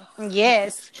 Facts.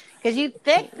 Yes, because you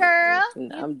thick, girl.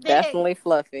 You I'm thick. definitely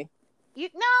fluffy. No,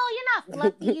 you're not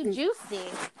fluffy. You juicy.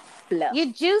 Fluff.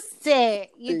 You juicy.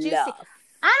 You juicy. Fluff.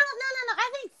 I don't. No.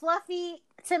 I think fluffy.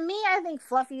 To me, I think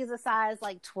fluffy is a size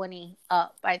like 20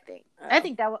 up. I think. I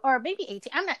think that would, or maybe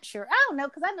 18. I'm not sure. I don't know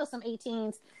because I know some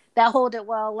 18s that hold it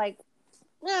well. Like,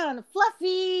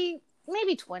 fluffy,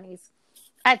 maybe 20s.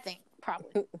 I think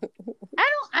probably.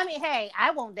 I mean, hey, I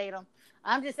won't date them.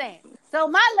 I'm just saying. So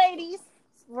my ladies,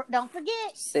 don't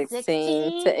forget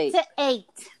 16 to 8. I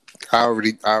I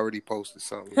already posted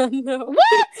something. No.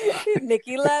 What?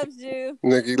 Nikki loves you.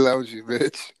 Nikki loves you,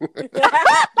 bitch.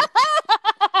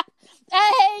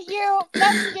 I hate you.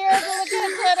 I'm scared to look at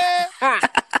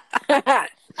Twitter.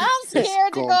 I'm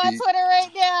scared to go on Twitter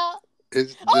right now.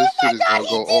 This Oh my shit is God, gonna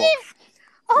he go did off. it.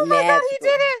 Oh my God, he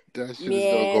did it. That shit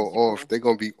is gonna go off. They're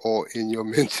gonna be all in your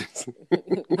mentions.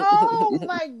 Oh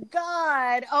my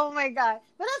God. Oh my God.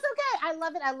 But that's okay. I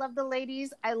love it. I love the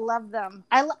ladies. I love them.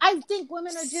 I think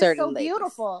women are just Certain so ladies.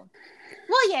 Beautiful.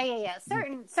 Well, yeah.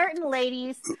 Certain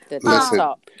ladies. That Listen,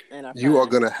 talk you are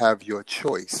gonna have your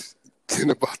choice in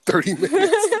about 30 minutes.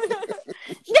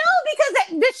 No,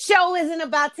 because this show isn't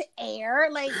about to air.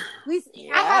 Like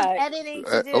I have editing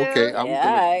to do.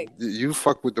 Okay, you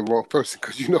fuck with the wrong person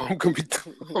because you know I'm gonna be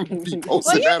posting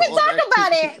well, you that can all talk night.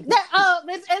 about it.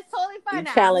 It's totally fine.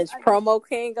 You challenge Promo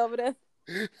King over there.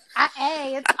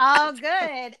 Hey, it's all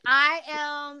good. I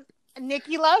am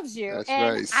Nikki Loves You. That's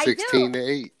and right. I 16 do. to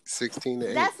 8. 16 to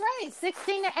 8. That's right.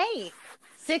 16 to 8.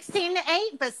 16 to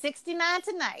 8, but 69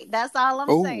 tonight. That's all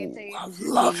I'm saying to you. I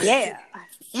love it. Yeah.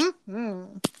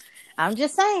 Mm-hmm. I'm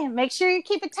just saying. Make sure you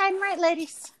keep it tight and right,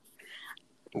 ladies.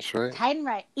 That's right. Tight and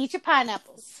right. Eat your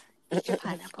pineapples. Eat your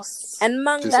pineapples. And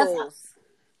mangoes.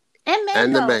 And mangoes.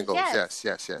 And the mangoes. Yes.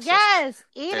 Yes.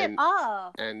 Eat it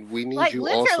all. And we need like, you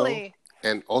literally. also.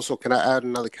 And also, can I add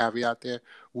another caveat there?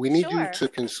 We need you to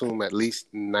consume at least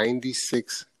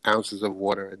 96 ounces of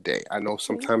water a day. I know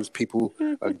sometimes people,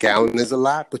 a gallon is a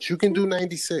lot, but you can do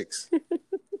 96.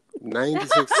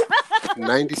 96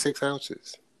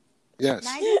 ounces. Yes.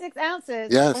 96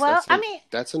 ounces. Yes. Well,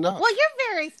 that's enough. Well,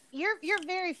 you're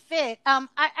very fit.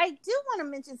 I do want to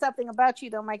mention something about you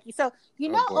though, Mikey. So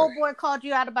old boy called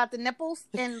you out about the nipples,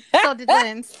 and so did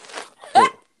Lynn's.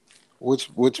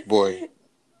 Which boy?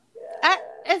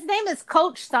 His name is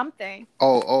Coach something.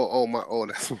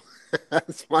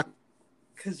 That's my.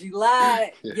 Cause you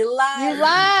lied. Yeah. You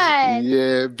lied.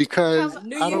 Yeah, because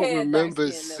I don't remember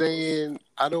saying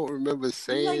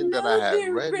that I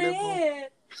had red nipples.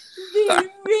 Very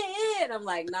red. I'm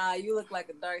like, nah, you look like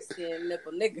a dark skinned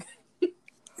nipple nigga.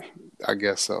 I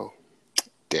guess so.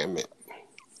 Damn it.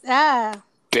 Damn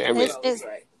it.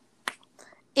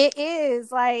 It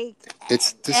is like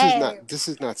this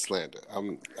is not slander.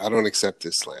 I don't accept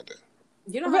this slander.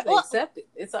 You don't have to accept it.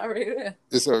 It's already there.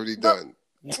 It's already done.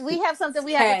 We have something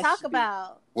we have to talk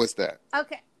about. What's that?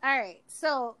 Okay. All right.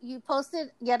 So you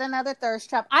posted yet another thirst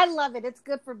trap. I love it. It's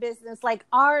good for business. Like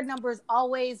our numbers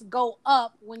always go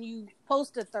up when you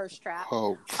post a thirst trap.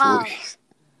 Oh, please.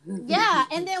 Yeah.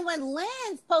 And then when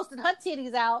Lynn's posted her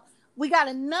titties out, we got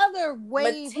another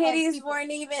wave. But titties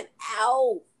weren't even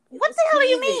out. What the hell do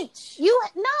you mean? You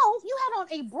had on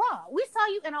a bra. We saw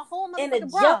you in a whole motherfucking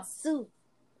bra. Jumpsuit.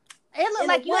 It looked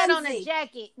like you had on a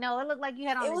jacket. No, it looked like you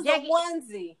had on a jacket. It was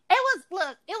a onesie.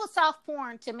 It was soft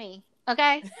porn to me.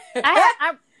 Okay,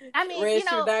 I mean, Red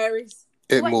Shoe Diaries.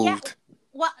 It moved.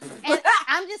 And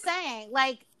I'm just saying,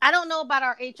 like, I don't know about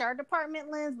our HR department,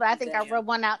 Liz, but I think I rubbed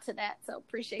one out to that. So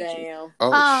appreciate you.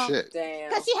 Oh shit! Damn.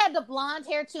 Because she had the blonde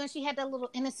hair too, and she had that little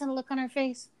innocent look on her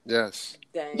face. Yes.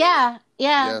 Damn. Yeah.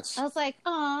 Yes. I was like,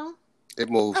 oh. It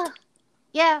moved.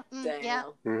 Yeah. Yeah.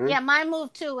 Mm-hmm. Yeah. Mine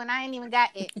moved too, and I ain't even got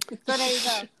it. So there you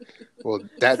go. Well,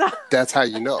 that's how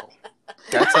you know.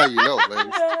 That's how you know,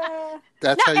 Lens.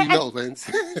 That's how you know, Lens.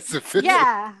 It's official.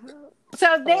 Yeah.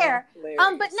 So there.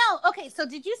 But no, okay, so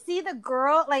did you see the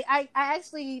girl? Like I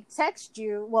actually text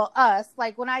you, well, us,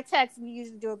 like when I text, we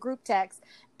usually do a group text.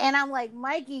 And I'm like,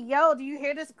 Mikey, yo, do you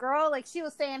hear this girl? Like she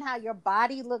was saying how your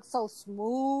body looks so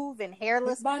smooth and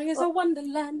hairless. Your body is a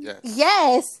wonderland.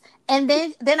 Yes. And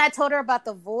then I told her about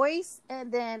the voice, and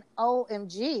then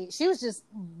OMG, she was just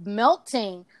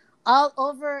melting all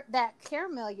over that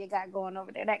caramel you got going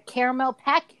over there, that caramel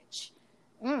package.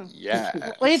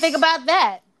 Yeah. What do you think about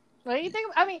that? What do you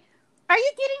think? I mean, Are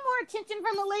you getting more attention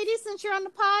from the ladies since you're on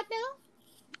the pod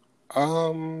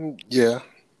now? Yeah,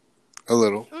 a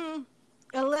little.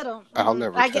 A little. I'll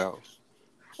never tell.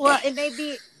 Well, it may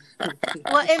be.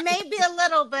 Well, it may be a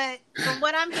little, but from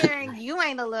what I'm hearing, you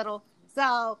ain't a little.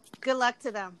 So good luck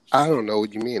to them. I don't know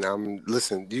what you mean.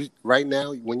 Listen. Right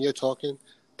now when you're talking,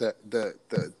 the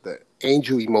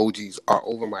angel emojis are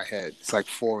over my head. It's like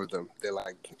 4 of them. They're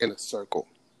like in a circle.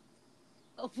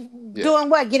 Yeah. Doing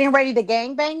what? Getting ready to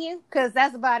gangbang you? Because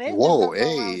that's about it. Whoa,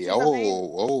 hey,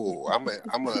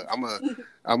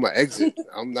 I'm a exit.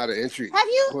 I'm not an entry. Have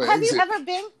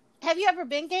you ever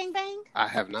been gangbanged? I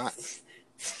have not.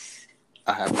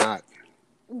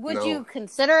 Would you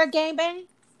consider a gangbang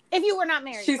if you were not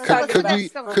married? She's could I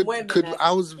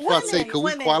was about to say, could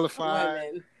we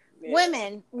qualify?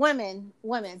 Women.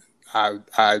 I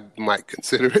might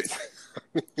consider it.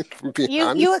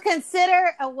 You would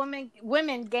consider a women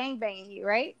gangbanging you,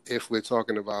 right? If we're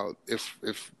talking about if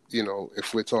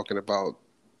we're talking about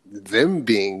them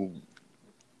being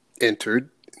entered,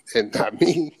 and I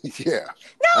mean, yeah.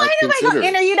 No, ain't nobody gonna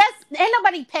enter you. Ain't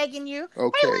nobody pegging you.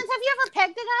 Okay. Hey, Lance, have you ever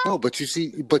pegged a girl? No, but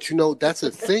that's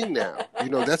a thing now.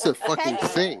 That's a fucking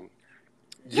thing.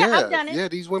 Yeah, I've done it. Yeah,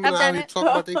 these women out here talking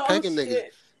about they pegging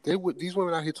niggas. These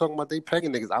women out here talking about they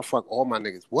pegging niggas. I fuck all my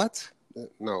niggas. What?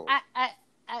 No.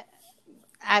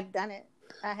 I've done it.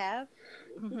 I have.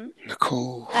 Mm-hmm.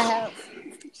 Nicole, I have.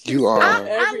 You are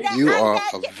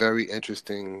a very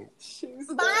interesting.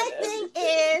 My thing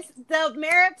is the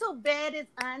marital bed is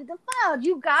undefiled.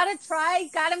 You gotta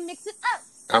mix it up.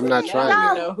 I'm not trying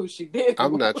that. Know who she did.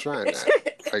 I'm not trying that.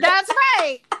 Like, that's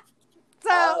right.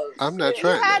 So I'm not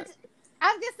trying that.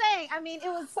 I'm just saying. I mean,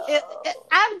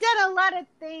 I've done a lot of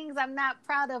things I'm not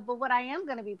proud of, but what I am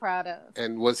going to be proud of.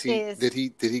 And did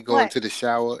he go into the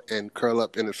shower and curl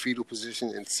up in a fetal position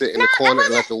and sit in the corner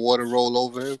and let the water roll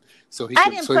over him so he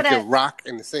could rock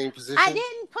in the same position? I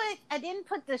didn't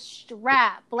put the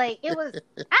strap. Like it was.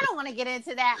 I don't want to get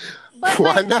into that. But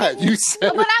why not? You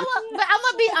said. But I'm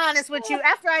gonna be honest with you.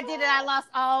 After I did it, I lost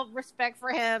all respect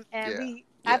for him, and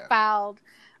I fouled.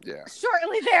 Yeah.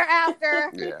 Shortly thereafter,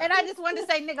 and I just wanted to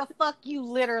say, "Nigga, fuck you,"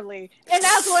 literally, and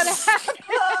that's what happened.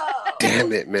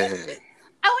 Damn it, man!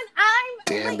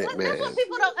 That's what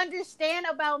people don't understand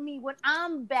about me. When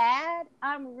I'm bad,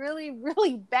 I'm really,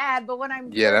 really bad. But when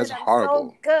I'm good, that's horrible.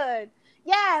 So good.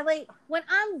 Yeah, like when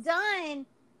I'm done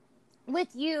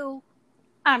with you,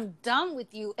 I'm done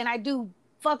with you, and I do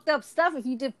fucked up stuff. If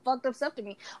you did fucked up stuff to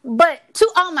me, but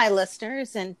to all my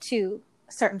listeners and to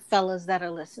certain fellas that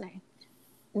are listening.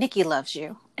 Nikki loves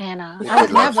you, and I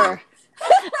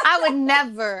would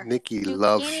never. Nikki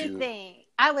loves anything.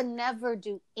 I would never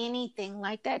do anything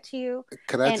like that to you.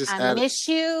 Could I just add? I miss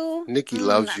you. Nikki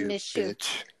loves you,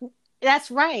 bitch.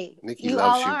 That's right. Nikki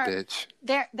loves you, bitch.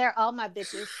 They're all my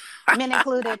bitches, men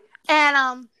included,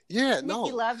 and Yeah,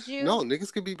 Nikki loves you. No,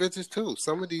 niggas could be bitches too.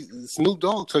 Some of these Snoop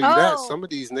Dogg tell you that. Some of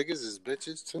these niggas is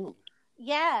bitches too.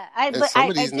 Yeah,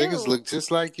 some of these niggas look just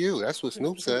like you. That's what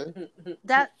Snoop said.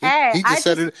 He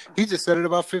just said it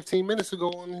about 15 minutes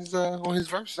ago on his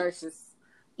verses.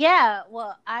 Yeah,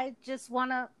 well, I just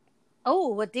wanna.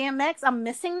 Oh, with DMX, I'm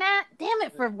missing that. Damn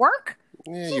it, for work.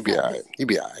 Yeah, you be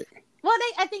alright. Well,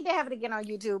 I think they have it again on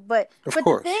YouTube, but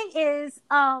course. The thing is,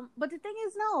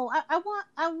 no. I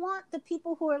want the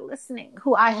people who are listening,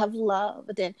 who I have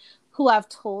loved, and who I've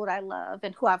told I love,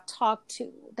 and who I've talked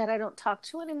to that I don't talk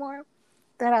to anymore.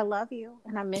 That I love you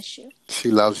and I miss you.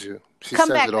 She loves you. She says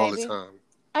it all the time.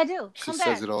 I do. She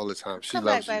says it all the time. She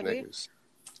loves you, niggas.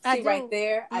 See, right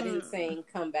there, I didn't sing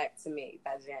 "Come Back to Me"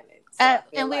 by Janet, so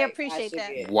and we appreciate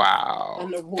that. Wow,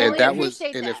 and that was,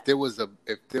 and if there was a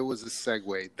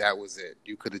segue, that was it.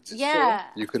 You could have just,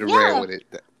 you could have ran with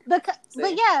it.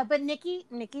 But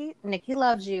Nikki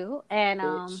loves you, and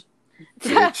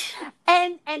Bitch.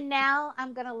 and now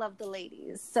I'm gonna love the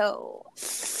ladies. So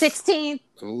 16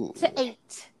 to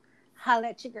 8, holla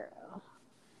at your girl.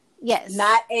 Yes,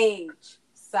 not age.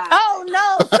 Size. Oh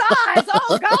no, size!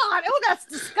 Oh God! Oh, that's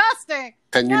disgusting.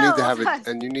 And you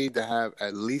need to have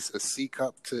at least a C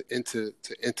cup to enter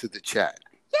the chat.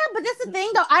 Yeah, but that's the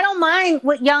thing, though. I don't mind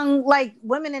with young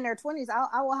women in their 20s.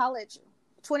 I will holler at you,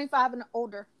 25 and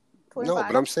older. 25. No,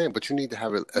 but I'm saying, you need to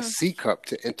have a C cup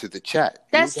to enter the chat.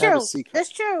 That's true. That's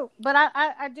true. But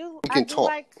I do. We can talk.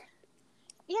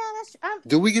 Yeah, that's.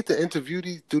 Do we get to interview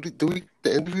these? Do we get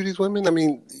to interview these women? I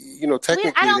mean,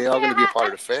 technically they are going to be a part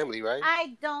of the family, right?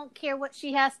 I don't care what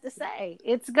she has to say.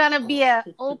 It's gonna be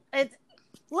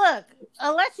Look,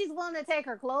 unless she's willing to take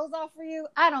her clothes off for you,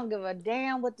 I don't give a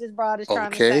damn what this broad is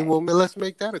trying to Okay, say. well, let's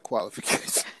make that a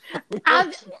qualification.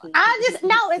 I just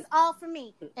know it's all for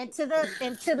me. And to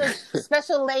the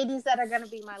special ladies that are gonna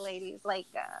be my ladies, like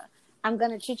I'm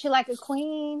gonna treat you like a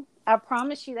queen. I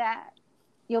promise you that.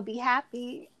 You'll be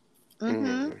happy.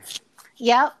 Mm-hmm.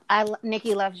 Yep.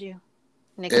 Nikki loves you.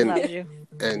 Nikki loves you.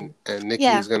 And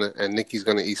Nikki's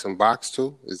gonna eat some box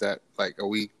too. Is that like a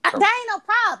week? That ain't no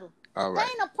problem. All right. That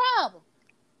ain't no problem.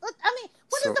 I mean,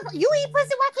 what is the? You eat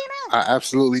pussy? Why can't I? I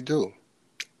absolutely do.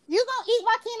 You gonna eat?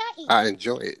 Why can't I eat? I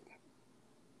enjoy it.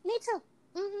 Me too.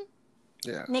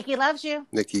 Mm-hmm. Yeah. Nikki loves you.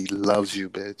 Nikki loves you,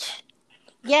 bitch.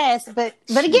 Yes, but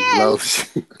She again, loves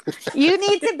you. you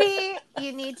need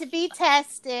to be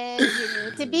tested. You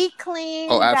need to be clean.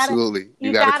 Oh, absolutely.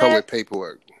 You gotta come with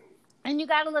paperwork. And you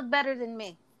gotta look better than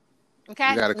me.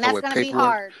 Okay? You gotta come with that's gonna paperwork. be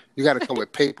hard. You gotta come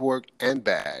with paperwork and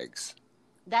bags.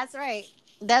 That's right.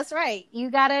 That's right.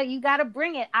 You gotta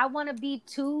bring it. I wanna be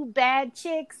 2 bad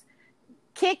chicks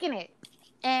kicking it.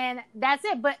 And that's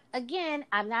it. But again,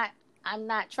 I'm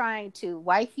not trying to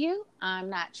wife you. I'm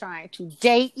not trying to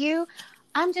date you.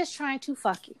 I'm just trying to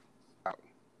fuck you.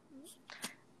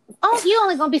 Oh, you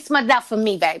only gonna be smutted out for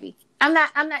me, baby. I'm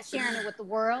not sharing it with the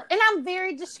world. And I'm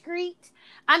very discreet.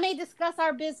 I may discuss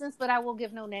our business, but I will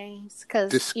give no names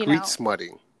because discreet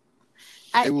smutting.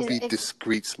 It will be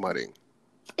discreet smutting.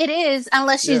 It is,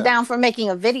 unless she's down for making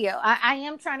a video. I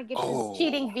am trying to get this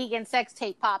cheating vegan sex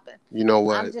tape popping. You know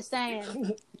what? I'm just saying.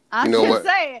 I'm just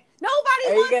saying. Nobody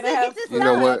wants to get this done. You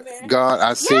know what? God,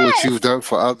 I've seen what you've done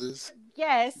for others.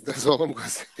 Yes. That's all I'm going to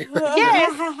say.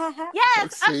 Yes.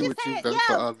 I've seen what you've done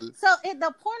for others. So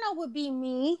the porno would be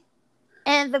me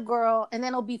and the girl, and then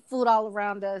it'll be food all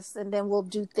around us, and then we'll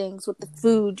do things with the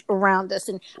food around us,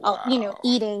 and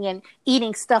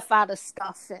eating stuff out of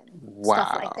stuff and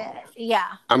stuff like that. Yeah,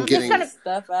 I'm getting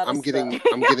stuff out of stuff. I'm getting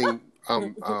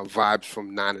vibes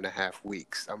from 9.5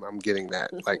 weeks. I'm getting that,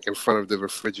 like in front of the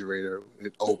refrigerator,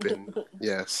 it open.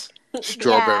 Yes,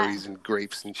 strawberries and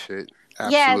grapes and shit.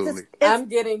 Absolutely. Yeah, I'm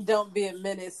getting "Don't Be a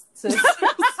Menace" to.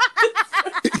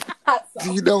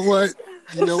 You know what?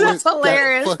 That's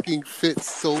hilarious. That fucking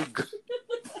fits so good.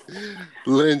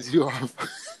 Lens, you are.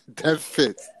 That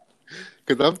fits.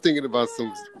 Because I'm thinking about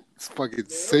some fucking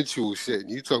sensual shit. And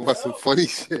you talking about some funny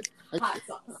shit.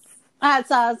 Hot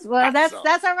sauce. Well, that's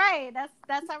all right.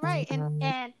 That's all right.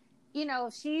 And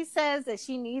if she says that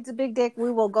she needs a big dick,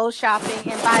 we will go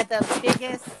shopping and buy the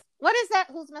biggest. What is that?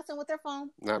 Who's messing with their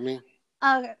phone? Not me.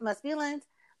 Must be Lens.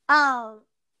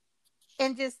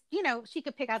 And just, she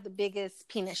could pick out the biggest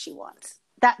penis she wants.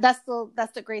 That's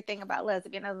the great thing about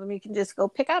lesbianism. You can just go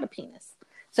pick out a penis.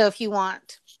 So if you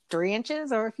want 3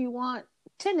 inches or if you want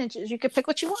 10 inches, you can pick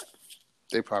what you want.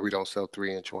 They probably don't sell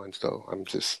 3-inch ones, though.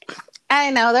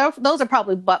 I know. Those are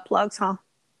probably butt plugs, huh?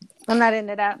 I'm not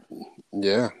into that.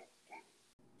 Yeah.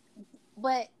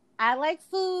 But I like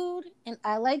food and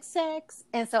I like sex,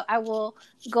 and so I will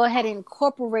go ahead and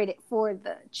incorporate it for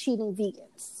the Cheating Vegan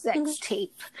sex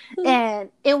tape. And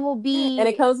it will be... And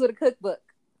it comes with a cookbook.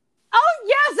 Oh,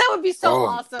 yes! That would be so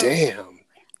awesome. Damn.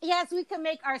 Yes, we can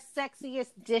make our sexiest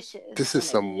dishes. This is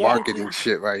some marketing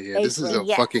shit right here. This is a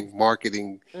fucking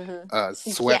marketing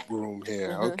sweat room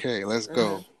here. Okay, let's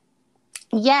go.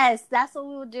 Yes, that's what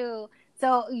we will do.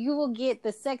 So you will get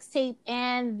the sex tape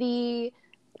and the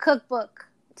cookbook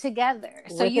together.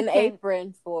 So with you an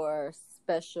apron for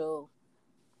special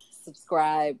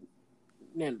subscribe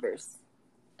members.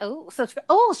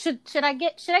 Should I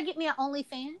get me an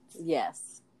OnlyFans?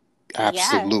 Yes.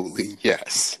 Absolutely,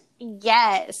 yes.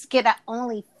 Yes, get an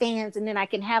OnlyFans, and then I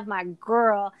can have my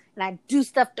girl, and I do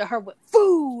stuff to her with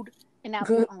food, and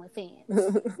that'll be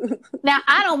OnlyFans. Now,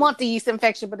 I don't want the yeast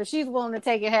infection, but if she's willing to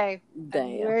take it, hey,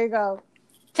 there you go.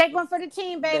 Take one for the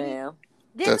team, baby. Damn.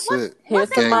 That's it.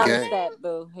 Here's some money stat,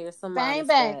 boo. Here's some money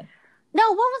stat. No,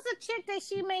 what was the chick that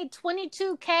she made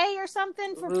 $22K or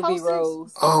something for Ruby posters?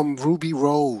 Rose. Ruby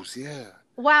Rose, yeah.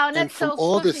 Wow, and that's from so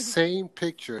all funny. the same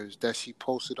pictures that she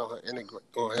posted on her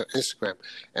Instagram,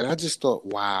 and I just thought,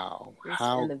 wow,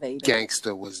 how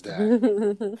gangster was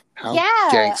that? How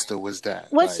gangster was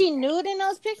that? Was she nude in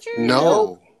those pictures?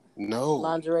 No.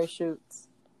 Lingerie shoots.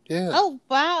 Yeah. Oh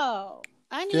wow.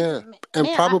 And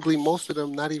probably most of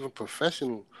them not even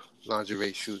professional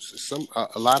lingerie shoots.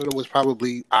 A lot of them was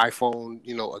probably iPhone,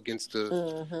 against the,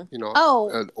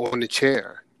 on the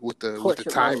chair. With the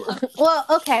timer. Well,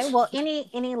 okay. Well,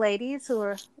 any ladies who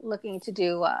are looking to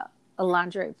do a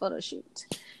lingerie photo shoot,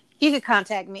 you could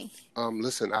contact me.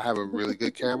 Listen, I have a really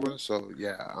good camera, so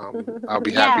I'll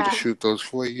be happy to shoot those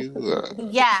for you.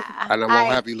 And I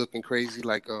won't have you looking crazy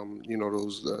like those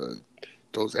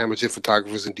those amateur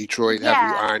photographers in Detroit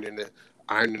have you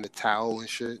ironing the towel and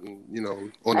shit,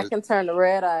 and I can turn the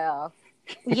red eye off.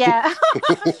 Yeah.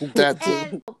 That's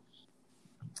and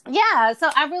yeah, so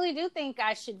I really do think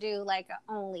I should do like an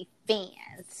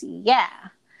OnlyFans. Yeah.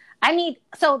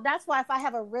 So that's why if I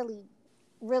have a really,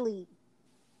 really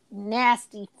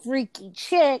nasty, freaky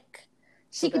chick,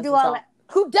 she could do all that.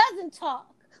 Who doesn't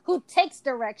talk, who takes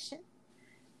direction.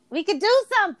 We could do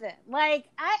something. Like,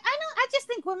 I just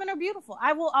think women are beautiful.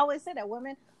 I will always say that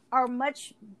women are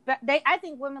I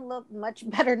think women look much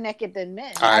better naked than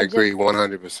men. I agree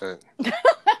 100%.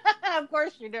 Of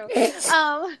course you do.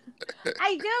 I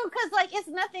do, because like it's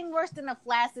nothing worse than a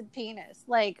flaccid penis.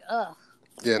 Like, ugh.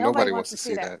 Yeah, nobody wants to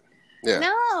see that. Yeah.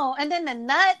 No, and then the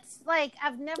nuts. Like,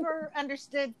 I've never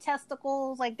understood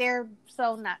testicles. Like, they're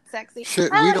so not sexy.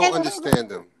 Shit, we don't understand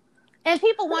them. And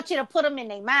people want you to put them in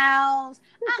their mouths.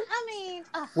 I mean,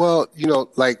 well,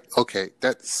 okay,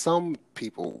 that some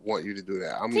people want you to do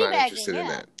that. I'm not interested in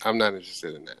that. I'm not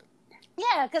interested in that.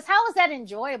 Yeah, because how is that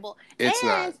enjoyable? It's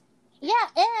not. Yeah,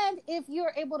 and if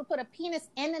you're able to put a penis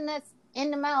in the nuts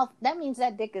in the mouth, that means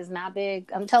that dick is not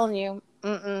big. I'm telling you.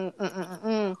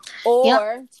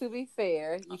 Or, to be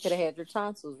fair, you could have had your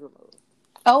tonsils removed.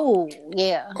 Oh,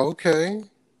 yeah. Okay.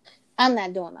 I'm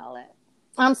not doing all that.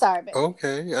 I'm sorry, babe.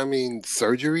 Okay. I mean,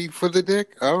 surgery for the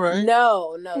dick? All right.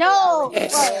 No. Their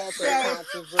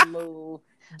tonsils removed.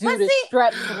 Due to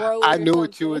strep throat. I knew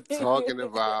what you were talking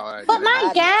about. But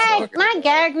my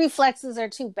gag reflexes are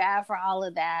too bad for all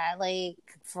of that. Like,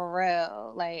 for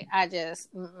real. Like, I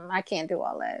can't do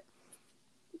all that.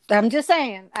 I'm just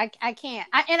saying, I can't.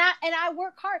 I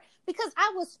work hard because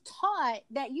I was taught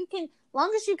that you can,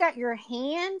 long as you got your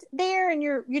hand there and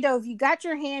you're, if you got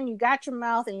your hand, you got your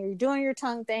mouth, and you're doing your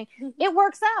tongue thing, it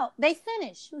works out. They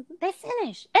finish. And that's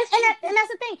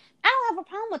the thing. I don't have a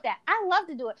problem with that. I love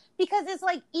to do it because it's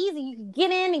like easy. You can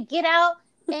get in and get out,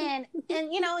 and you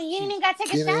ain't even got to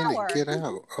take a shower. Get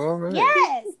out. All right.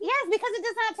 Yes, because it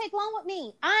does not take long with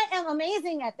me. I am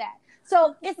amazing at that.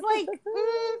 So it's like,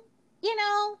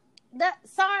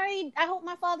 sorry, I hope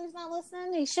my father's not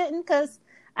listening. He shouldn't, because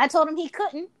I told him he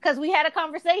couldn't, because we had a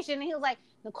conversation and he was like,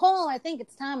 Nicole, I think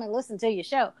it's time to listen to your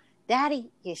show. Daddy,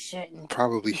 you shouldn't.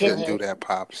 Probably shouldn't do that,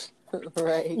 Pops.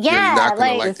 Right. Yeah.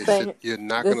 You're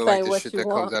not going to like the shit that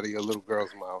comes out of your little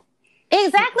girl's mouth.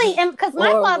 Exactly. And because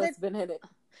my father's been in it.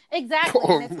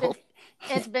 Exactly.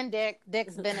 It's been dick.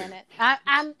 Dick's been in it.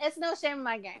 It's no shame in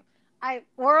my game.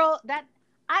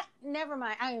 Never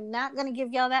mind. I am not going to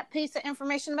give y'all that piece of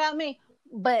information about me,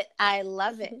 but I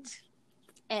love it.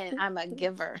 And I'm a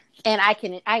giver, and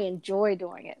I enjoy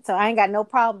doing it. So I ain't got no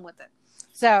problem with it.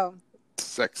 So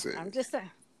sexy. I'm just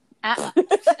saying. I don't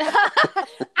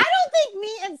think me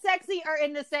and sexy are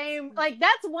in the same, like,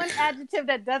 that's one adjective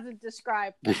that doesn't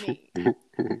describe me.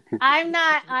 I'm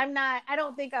not, I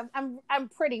don't think I'm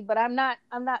pretty, but I'm not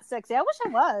sexy. I wish I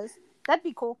was. That'd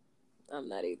be cool. I'm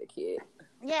not either, kid.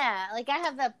 Yeah, like I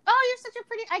have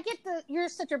you're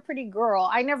such a pretty girl.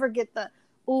 I never get the,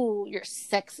 ooh, you're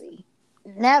sexy.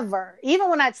 Never.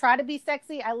 Even when I try to be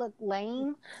sexy, I look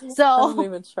lame. So I don't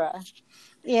even try.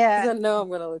 Yeah. Because I know I'm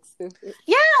going to look stupid.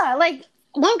 Yeah, like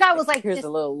one guy was like, here's a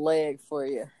little leg for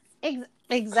you.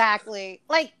 Exactly.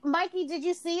 Like, Mikey, did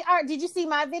you see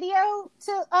my video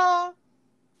to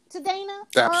Dana?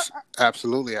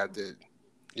 Absolutely, I did.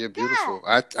 You're beautiful.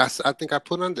 Yeah. I think I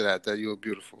put under that you were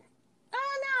beautiful.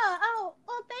 Oh no! Oh,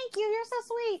 well, thank you. You're so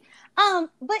sweet.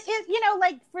 But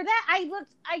like for that,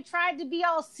 I tried to be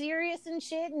all serious and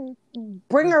shit and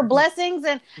bring her blessings,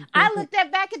 and I looked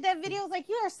back at that video. I was like,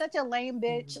 you are such a lame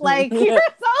bitch. Like, you're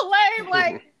so lame.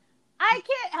 Like, I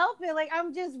can't help it. Like,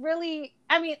 I'm just really.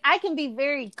 I mean, I can be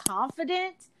very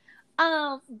confident.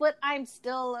 But I'm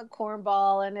still a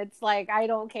cornball, and it's like I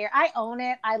don't care. I own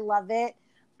it. I love it.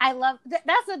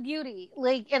 That's a beauty.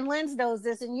 Like, and Lynn knows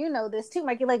this, and you know this too,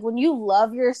 Mikey. Like, when you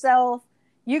love yourself,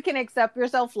 you can accept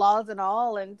yourself, flaws and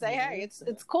all, and say, "Hey,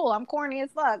 it's cool. I'm corny as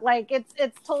fuck." Like,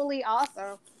 it's totally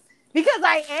awesome because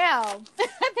I am.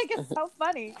 I think it's so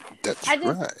funny. That's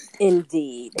right.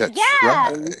 Indeed. That's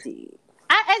right. Indeed.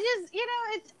 I just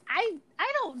it's I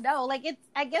don't know. Like,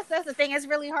 I guess that's the thing. It's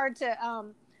really hard to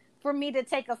for me to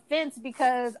take offense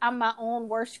because I'm my own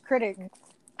worst critic.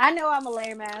 I know I'm a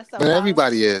lame ass. But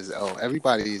everybody is.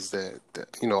 Everybody is a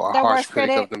harsh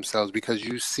critic of themselves because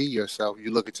you see yourself.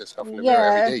 You look at yourself in the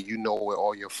mirror every day. You know where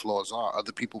all your flaws are.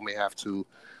 Other people may have to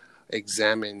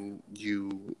examine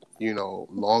you,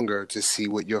 longer to see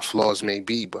what your flaws may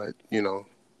be. But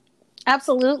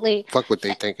absolutely. Fuck what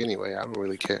they think anyway. I don't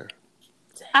really care.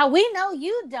 We know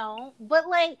you don't. But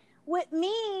like with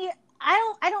me,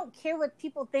 I don't care what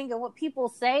people think and what people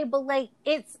say, but like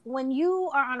it's when you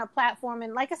are on a platform,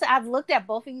 and like I said, I've looked at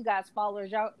both of you guys'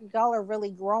 followers. Y'all are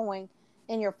really growing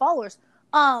in your followers.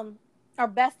 Or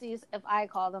besties, if I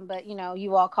call them, but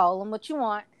you all call them what you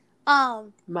want.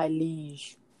 My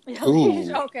liege. Liege,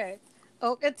 okay.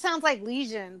 Oh, it sounds like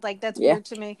lesion. Like that's weird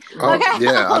to me. Oh, Okay.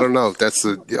 yeah, I don't know if that's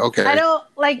okay. I don't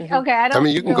like. Okay, I don't. I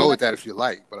mean, you can know. go with that if you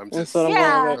like, but I'm just.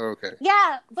 Yeah. Okay.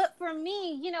 Yeah, but for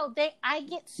me, I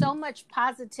get so much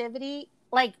positivity.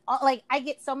 Like I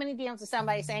get so many DMs of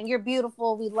somebody saying you're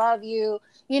beautiful, we love you.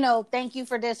 Thank you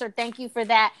for this or thank you for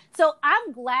that. So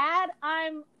I'm glad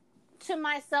I'm to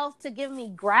myself to give me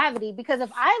gravity, because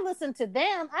if I listened to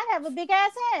them, I'd have a big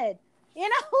ass head.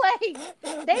 Like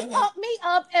they pump me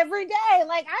up every day.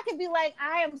 Like I could be like,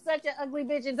 I am such an ugly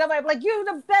bitch, and somebody be like, you're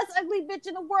the best ugly bitch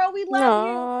in the world. We love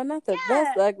you. No, not the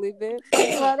best ugly bitch.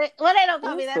 Well, they don't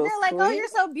call me that. So They're like, sweet. oh, you're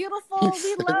so beautiful.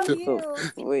 We love you. So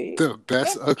sweet. The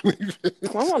best ugly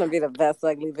bitch. I want to be the best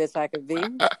ugly bitch I could be.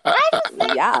 I just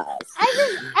think, yes.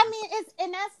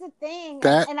 and that's the thing.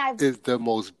 That is the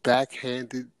most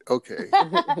backhanded. Okay.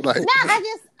 Like,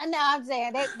 I'm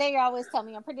saying they always tell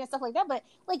me I'm pretty and stuff like that, but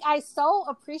like I so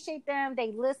appreciate them.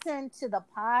 They listen to the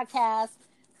podcast,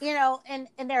 and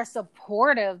they're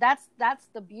supportive. That's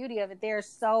the beauty of it. They're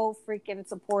so freaking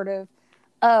supportive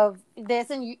of this,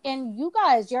 and you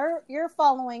guys, your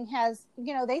following has,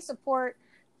 they support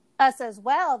us as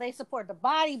well. They support the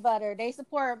body butter. They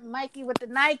support Mikey with the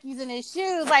Nikes in his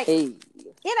shoes. Like,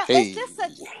 it's just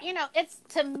such, it's,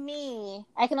 to me,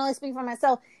 I can only speak for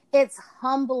myself. It's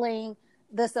humbling,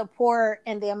 the support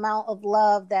and the amount of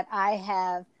love that I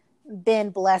have been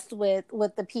blessed with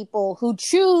the people who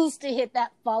choose to hit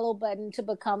that follow button to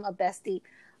become a bestie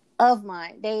of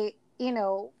mine. They,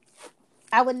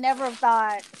 I would never have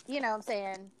thought, what I'm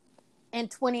saying, in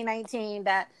 2019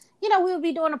 that, we would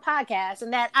be doing a podcast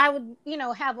and that I would,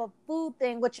 have a food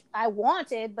thing, which I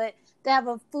wanted, but to have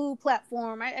a food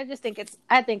platform, I just think it's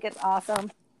awesome.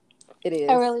 It is.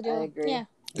 I really do. I agree. Yeah.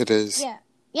 it is. Yeah.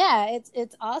 Yeah.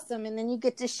 It's awesome. And then you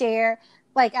get to share,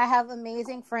 like I have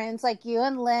amazing friends like you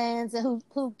and Linz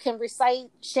who can recite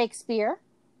Shakespeare.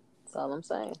 That's all I'm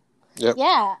saying. Yep.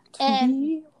 Yeah.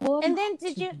 And then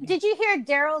did you hear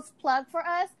Daryl's plug for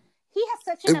us? He has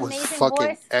such an amazing voice. It was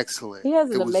fucking excellent. He has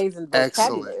an amazing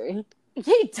vocabulary.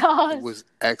 He does. It was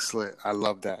excellent. I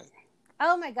love that.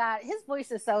 Oh my God, his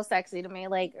voice is so sexy to me.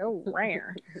 Like, oh,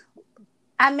 rare.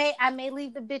 I may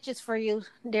leave the bitches for you,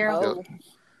 Daryl.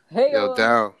 Yo,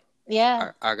 Daryl.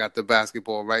 Yeah. I got the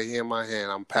basketball right here in my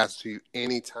hand. I'm passing to you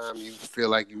anytime you feel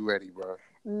like you're ready, bro.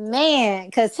 Man,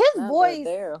 because his voice.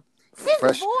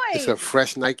 Fresh, it's a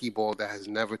fresh Nike ball that has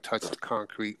never touched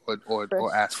concrete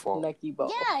or asphalt. Nike ball.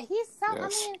 Yeah, he's so.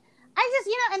 Yes. I mean, I just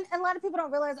and a lot of people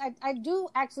don't realize I do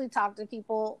actually talk to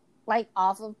people like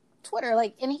off of Twitter,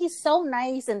 like, and he's so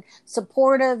nice and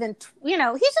supportive, and he's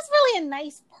just really a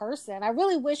nice person. I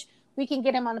really wish we can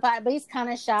get him on the pod, but he's kind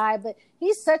of shy. But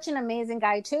he's such an amazing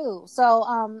guy too. So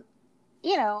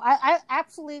I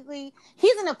absolutely.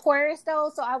 He's an Aquarius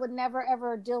though, so I would never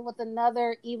ever deal with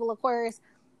another evil Aquarius.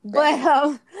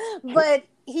 But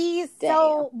he's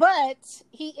but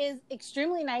he is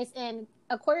extremely nice, and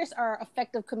Aquarius are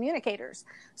effective communicators.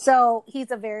 So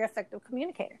he's a very effective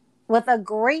communicator with a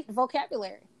great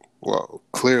vocabulary. Well,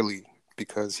 clearly,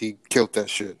 because he killed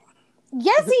that shit.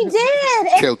 Yes, he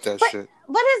did. Killed that shit.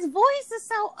 But his voice is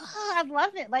so, I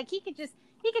love it. Like he could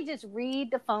just read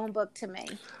the phone book to me.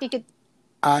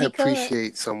 I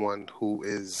appreciate someone who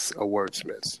is a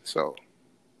wordsmith. So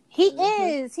he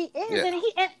is, yeah. and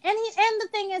the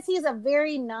thing is, he's a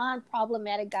very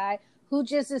non-problematic guy who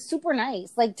just is super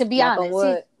nice. Like, to be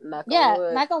honest, knock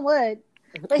on wood.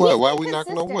 But why are we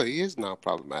knocking on wood? He is not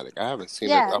problematic. I haven't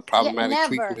seen a problematic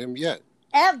tweet from him yet.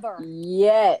 Ever.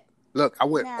 Yet. Look, I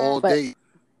went all day.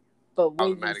 But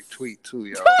problematic tweet too,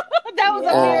 yo. That was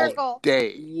a miracle. All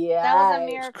day. Yeah. That was a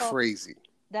miracle. It was crazy.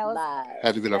 That was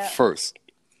had to be the first.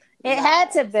 It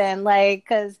had to been, like,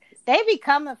 because they be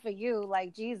coming for you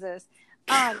like Jesus.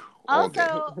 Also,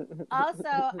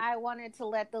 I wanted to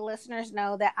let the listeners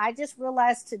know that I just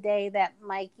realized today that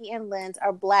Mikey and Linz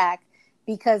are black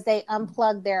because they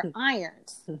unplugged their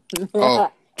irons.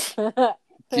 Oh.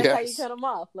 That's how you cut them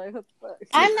off. Like, what the fuck?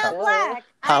 I'm not black.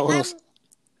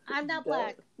 I'm not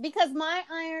black because my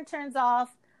iron turns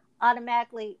off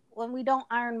automatically when we don't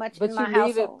iron much in my household. But you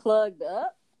leave it plugged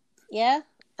up? Yeah.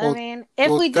 I mean, if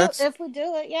well, we do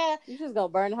it, yeah. You just gonna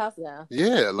burn the house down.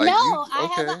 Yeah, like No,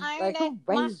 I have an iron Like, who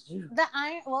raised you? the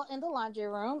iron, well, in the laundry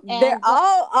room. And They're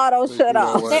all auto But shut you know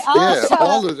off. what? They all Yeah, shut all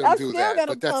off. of them I'm do still that, gonna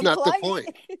but that's not the unplug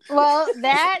point. it. Well,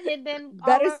 that and then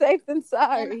Better safe than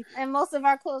sorry. and most of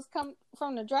our clothes come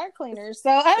from the dry cleaners.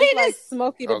 So I mean, It's like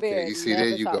Smokey the Bear. Okay, you see, there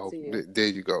never you talk go. to you. There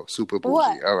you go. Super bougie.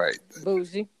 What? All right.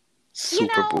 Bougie.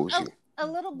 Super bougie. a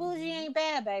little bougie ain't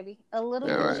bad, baby. A little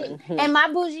All bougie. right. And my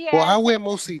bougie ass. Well, I wear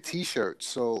mostly t-shirts,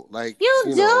 so like You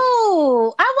do.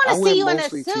 know, I want to wear see you in a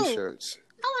mostly suit. t-shirts.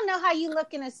 I want to know how you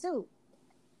look in a suit.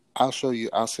 I'll show you.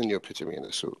 I'll send you a picture of me in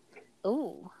a suit.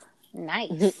 Ooh, nice,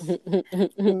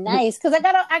 nice. Because I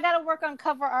gotta work on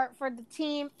cover art for the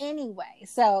team anyway.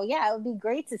 So yeah, it would be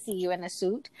great to see you in a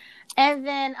suit. And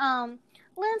then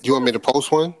Lynn, You want me to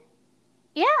post one?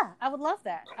 yeah, I would love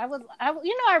that. I would.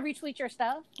 You know, I retweet your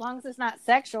stuff as long as it's not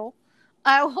sexual.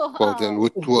 I will. Well,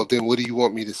 then what do you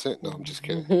want me to send? No, I'm just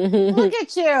kidding. Look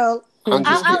at you. I'm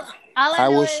just kidding. I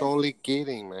know was is, only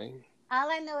kidding, man. all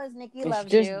I know is Nikki It's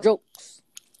Loves just You. jokes.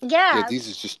 Yeah, These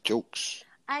are just jokes.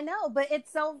 I know, but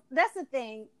it's so. That's the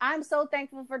thing. I'm so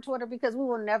thankful for Twitter because we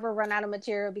will never run out of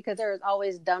material because there is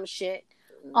always dumb shit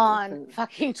on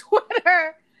fucking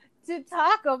Twitter to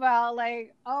talk about.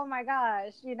 Like, oh my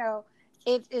gosh, you know,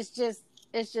 it's just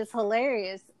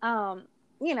hilarious.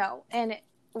 You know, and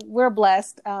we're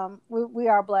blessed. We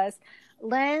are blessed.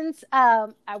 Lynn's,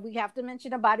 we have to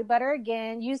mention a body butter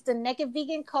again. Use the Naked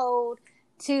Vegan code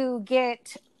to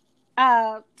get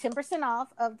 10% off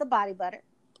of the body butter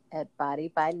At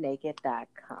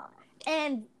bodybynaked.com.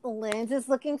 And Lynn's is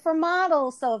looking for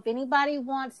models. So if anybody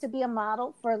wants to be a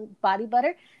model for body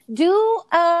butter, do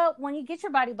when you get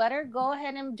your body butter, go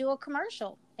ahead and do a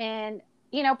commercial and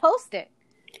post it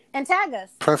and tag us.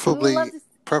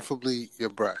 Preferably your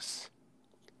breasts.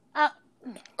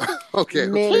 Okay.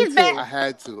 I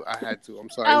had to. I'm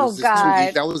sorry. Oh, it was just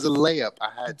God. that was a layup.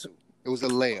 I had to. It was a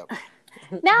layup.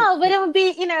 No, but it would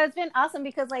be, it's been awesome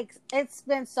because like it's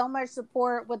been so much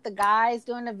support with the guys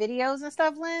doing the videos and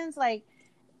stuff, Lynn's. Like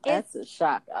that's a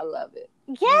shock. I love it.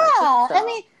 Yeah. I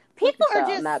mean, people are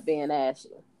just not being ashy.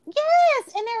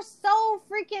 Yes, and they're so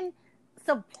freaking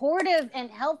supportive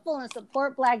and helpful and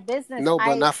support Black business. No,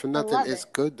 but not for nothing. It's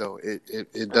good though.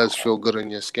 It does feel good on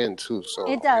your skin too.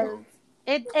 So it does.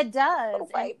 It does.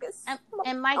 Oh,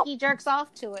 and Mikey jerks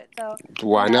off to it. So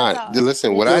why not?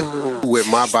 Listen, what I do with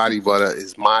my body butter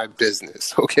is my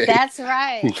business. Okay. That's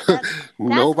right.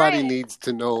 Nobody needs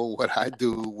to know what I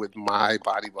do with my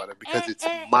body butter because it's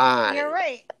mine. You're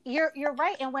right. You're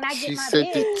right. And when I get she my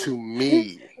sent bitch, it to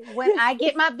me. When I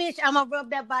get my bitch, I'm gonna rub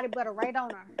that body butter right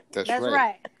on her. That's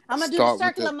right. I'm gonna do the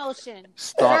circular motion.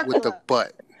 Start with the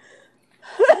butt.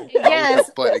 Yes,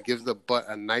 but it gives the butt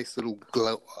a nice little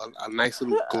glow, a nice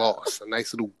little gloss, a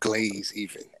nice little glaze.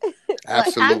 Even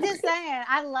absolutely. I'm just saying,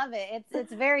 I love it.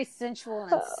 It's very sensual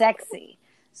and sexy.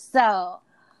 So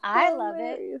I love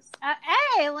it.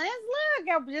 Hey, Lynn,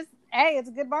 look, it's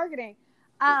good marketing.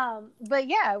 But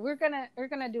yeah, we're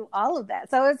gonna do all of that.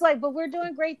 So it's like, but we're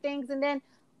doing great things. And then,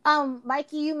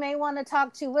 Mikey, you may want to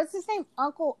talk to what's his name,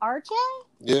 Uncle RJ.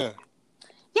 Yeah.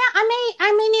 Yeah,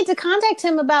 I may need to contact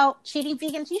him about cheating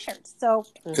vegan t-shirts. So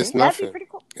it's that'd nothing. be pretty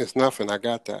cool. It's nothing. I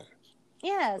got that.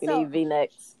 Yeah. We need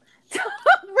V-necks.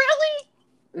 Really?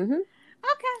 Mm-hmm.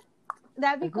 Okay.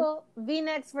 That'd be cool.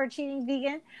 V-necks for cheating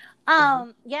vegan.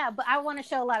 Yeah, but I want to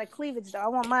show a lot of cleavage though. I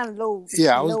want mine low.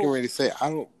 Yeah, I was getting ready to say I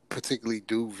don't particularly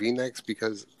do V-necks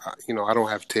because I don't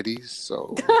have titties,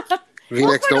 so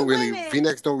V-necks don't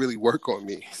really work on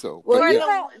me. So, well, but you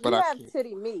yeah, have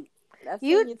titty meat. That's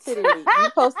your titty meat. You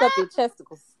post up your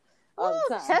testicles all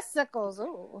the time. Testicles.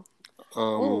 Ooh.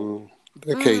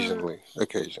 Occasionally.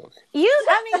 You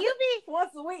be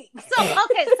once a week.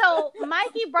 So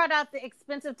Mikey brought out the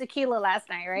expensive tequila last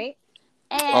night, right?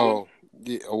 And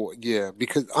yeah.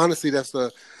 Because honestly,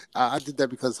 I did that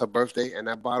because it's her birthday, and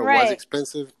that bottle was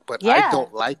expensive, but I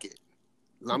don't like it.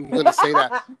 I'm gonna say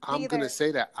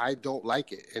that. I don't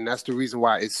like it, and that's the reason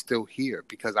why it's still here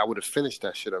because I would have finished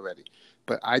that shit already.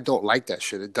 But I don't like that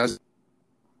shit. It doesn't.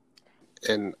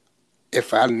 And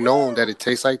if I'd known that it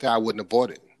tastes like that, I wouldn't have bought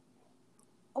it.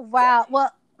 Wow.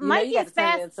 Well, Mikey is fast.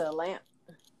 Turn it into a lamp.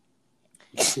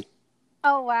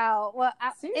 Oh wow. Well,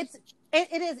 it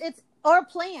is. It's or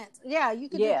plant. Yeah, you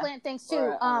could do plant things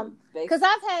too. Because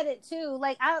I've had it too.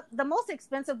 Like the most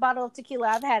expensive bottle of tequila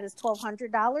I've had is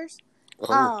 $1,200.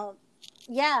 Oh.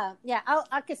 Yeah.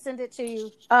 I could send it to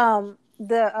you.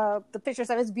 The pictures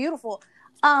of it's beautiful.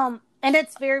 And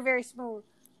it's very, very smooth.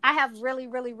 I have really,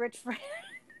 really rich friends.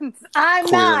 I'm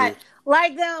Clearly. not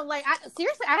like them. Like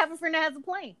seriously, I have a friend that has a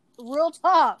plane. Real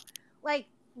talk. Like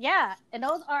Yeah, and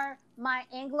those are my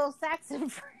Anglo-Saxon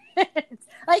friends.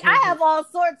 Like I have all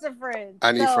sorts of friends.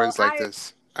 I need So friends like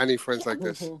this. I need friends like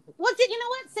this. Well, you know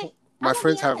what? Say, My I'm gonna be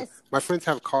friends honest.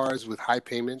 have cars with high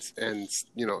payments and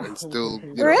and still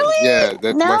Really? yeah,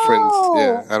 that my friends,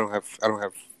 yeah, No. I don't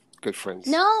have good friends.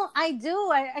 No, I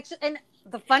do. I actually, and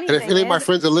the funny And if thing any of my is,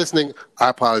 friends are listening, I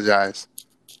apologize.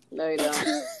 No, you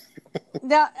don't.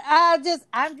 no,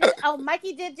 oh,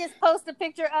 Mikey did just post a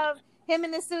picture of him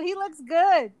in the suit. He looks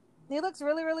good. He looks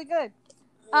really, really good.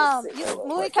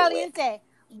 Muy caliente.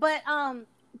 But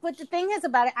the thing is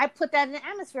about it, I put that in the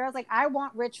atmosphere. I was like, I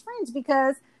want rich friends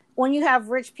because when you have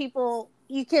rich people,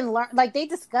 you can learn. Like they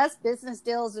discuss business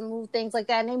deals and move things like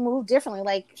that, and they move differently.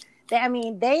 Like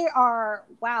they are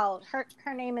wow.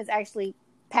 Her name is actually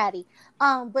Patty.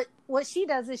 But what she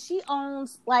does is she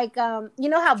owns like you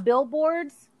know how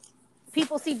billboards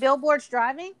people see billboards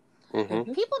driving.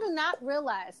 Mm-hmm. People do not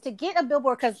realize to get a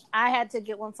billboard because I had to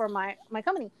get one for my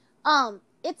company.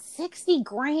 It's 60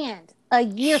 grand a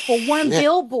year for one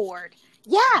billboard.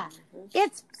 Yeah,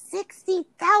 it's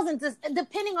 60,000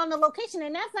 depending on the location,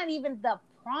 and that's not even the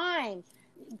prime.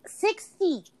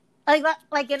 60.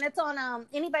 Like, and it's on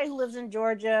anybody who lives in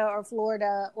Georgia or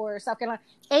Florida or South Carolina.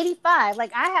 85.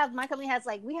 Like my company has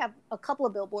we have a couple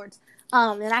of billboards.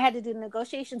 And I had to do the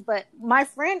negotiations, but my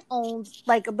friend owns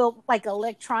like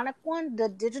electronic one, the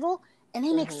digital, and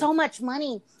they make so much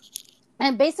money.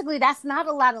 And basically that's not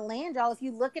a lot of land, y'all. If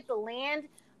you look at the land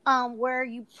where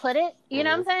you put it, you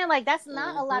know what I'm saying? Like that's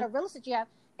not a lot of real estate you have,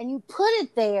 and you put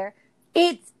it there,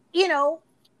 it's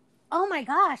oh my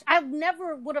gosh, I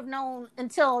never would have known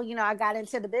until I got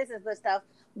into the business and stuff.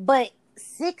 But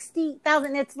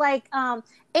 60,000, it's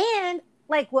and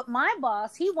like with my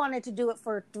boss, he wanted to do it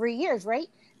for 3 years, right?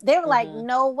 They were like,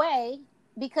 no way,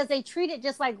 because they treat it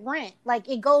just like rent. Like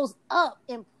it goes up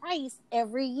in price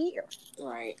every year.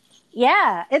 Right.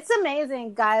 Yeah, it's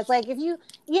amazing, guys. Like if you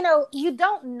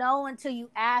don't know until you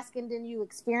ask and then you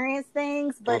experience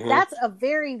things, but that's a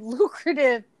very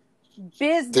lucrative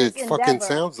business It fucking endeavor.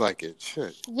 sounds like it.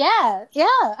 Shit. Yeah.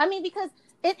 I mean, because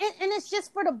and it's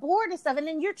just for the board and stuff, and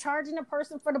then you're charging a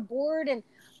person for the board and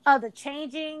the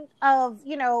changing of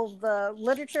the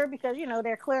literature because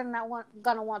they're clearly not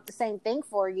gonna want the same thing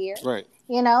for a year, right?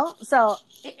 So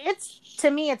it's to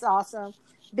me it's awesome.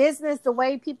 Business, the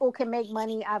way people can make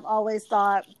money, I've always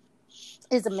thought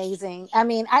is amazing. I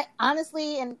mean, I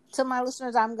honestly, and to my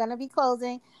listeners, I'm gonna be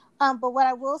closing, but what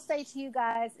I will say to you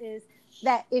guys is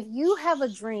that if you have a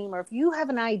dream or if you have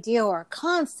an idea or a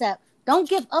concept, don't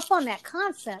give up on that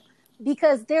concept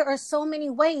because there are so many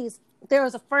ways. There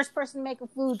was a first person to make a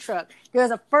food truck. There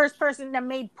was a first person that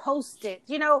made Post-it.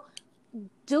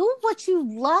 Do what you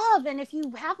love. And if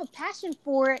you have a passion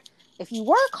for it, if you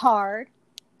work hard,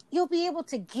 you'll be able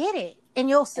to get it and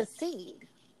you'll succeed.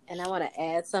 And I want to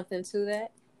add something to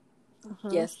that.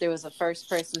 Yes, there was a first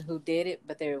person who did it,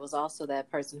 but there was also that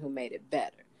person who made it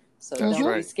better. So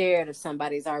don't be scared if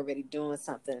somebody's already doing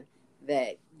something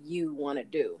that you want to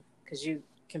do because you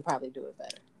can probably do it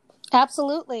better.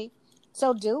 Absolutely.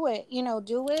 So do it.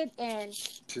 Do it and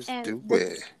Just and do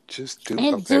the, it. Just do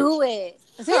and it. do it.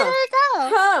 See, there you go.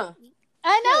 Huh.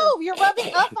 I know you're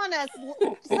rubbing up on us.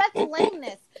 Such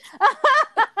lameness.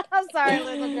 I'm sorry,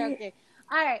 little joking.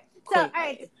 All right.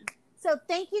 So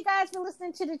thank you guys for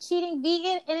listening to the Cheating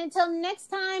Vegan, and until next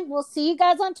time, we'll see you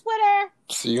guys on Twitter.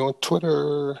 See you on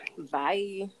Twitter.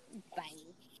 Bye.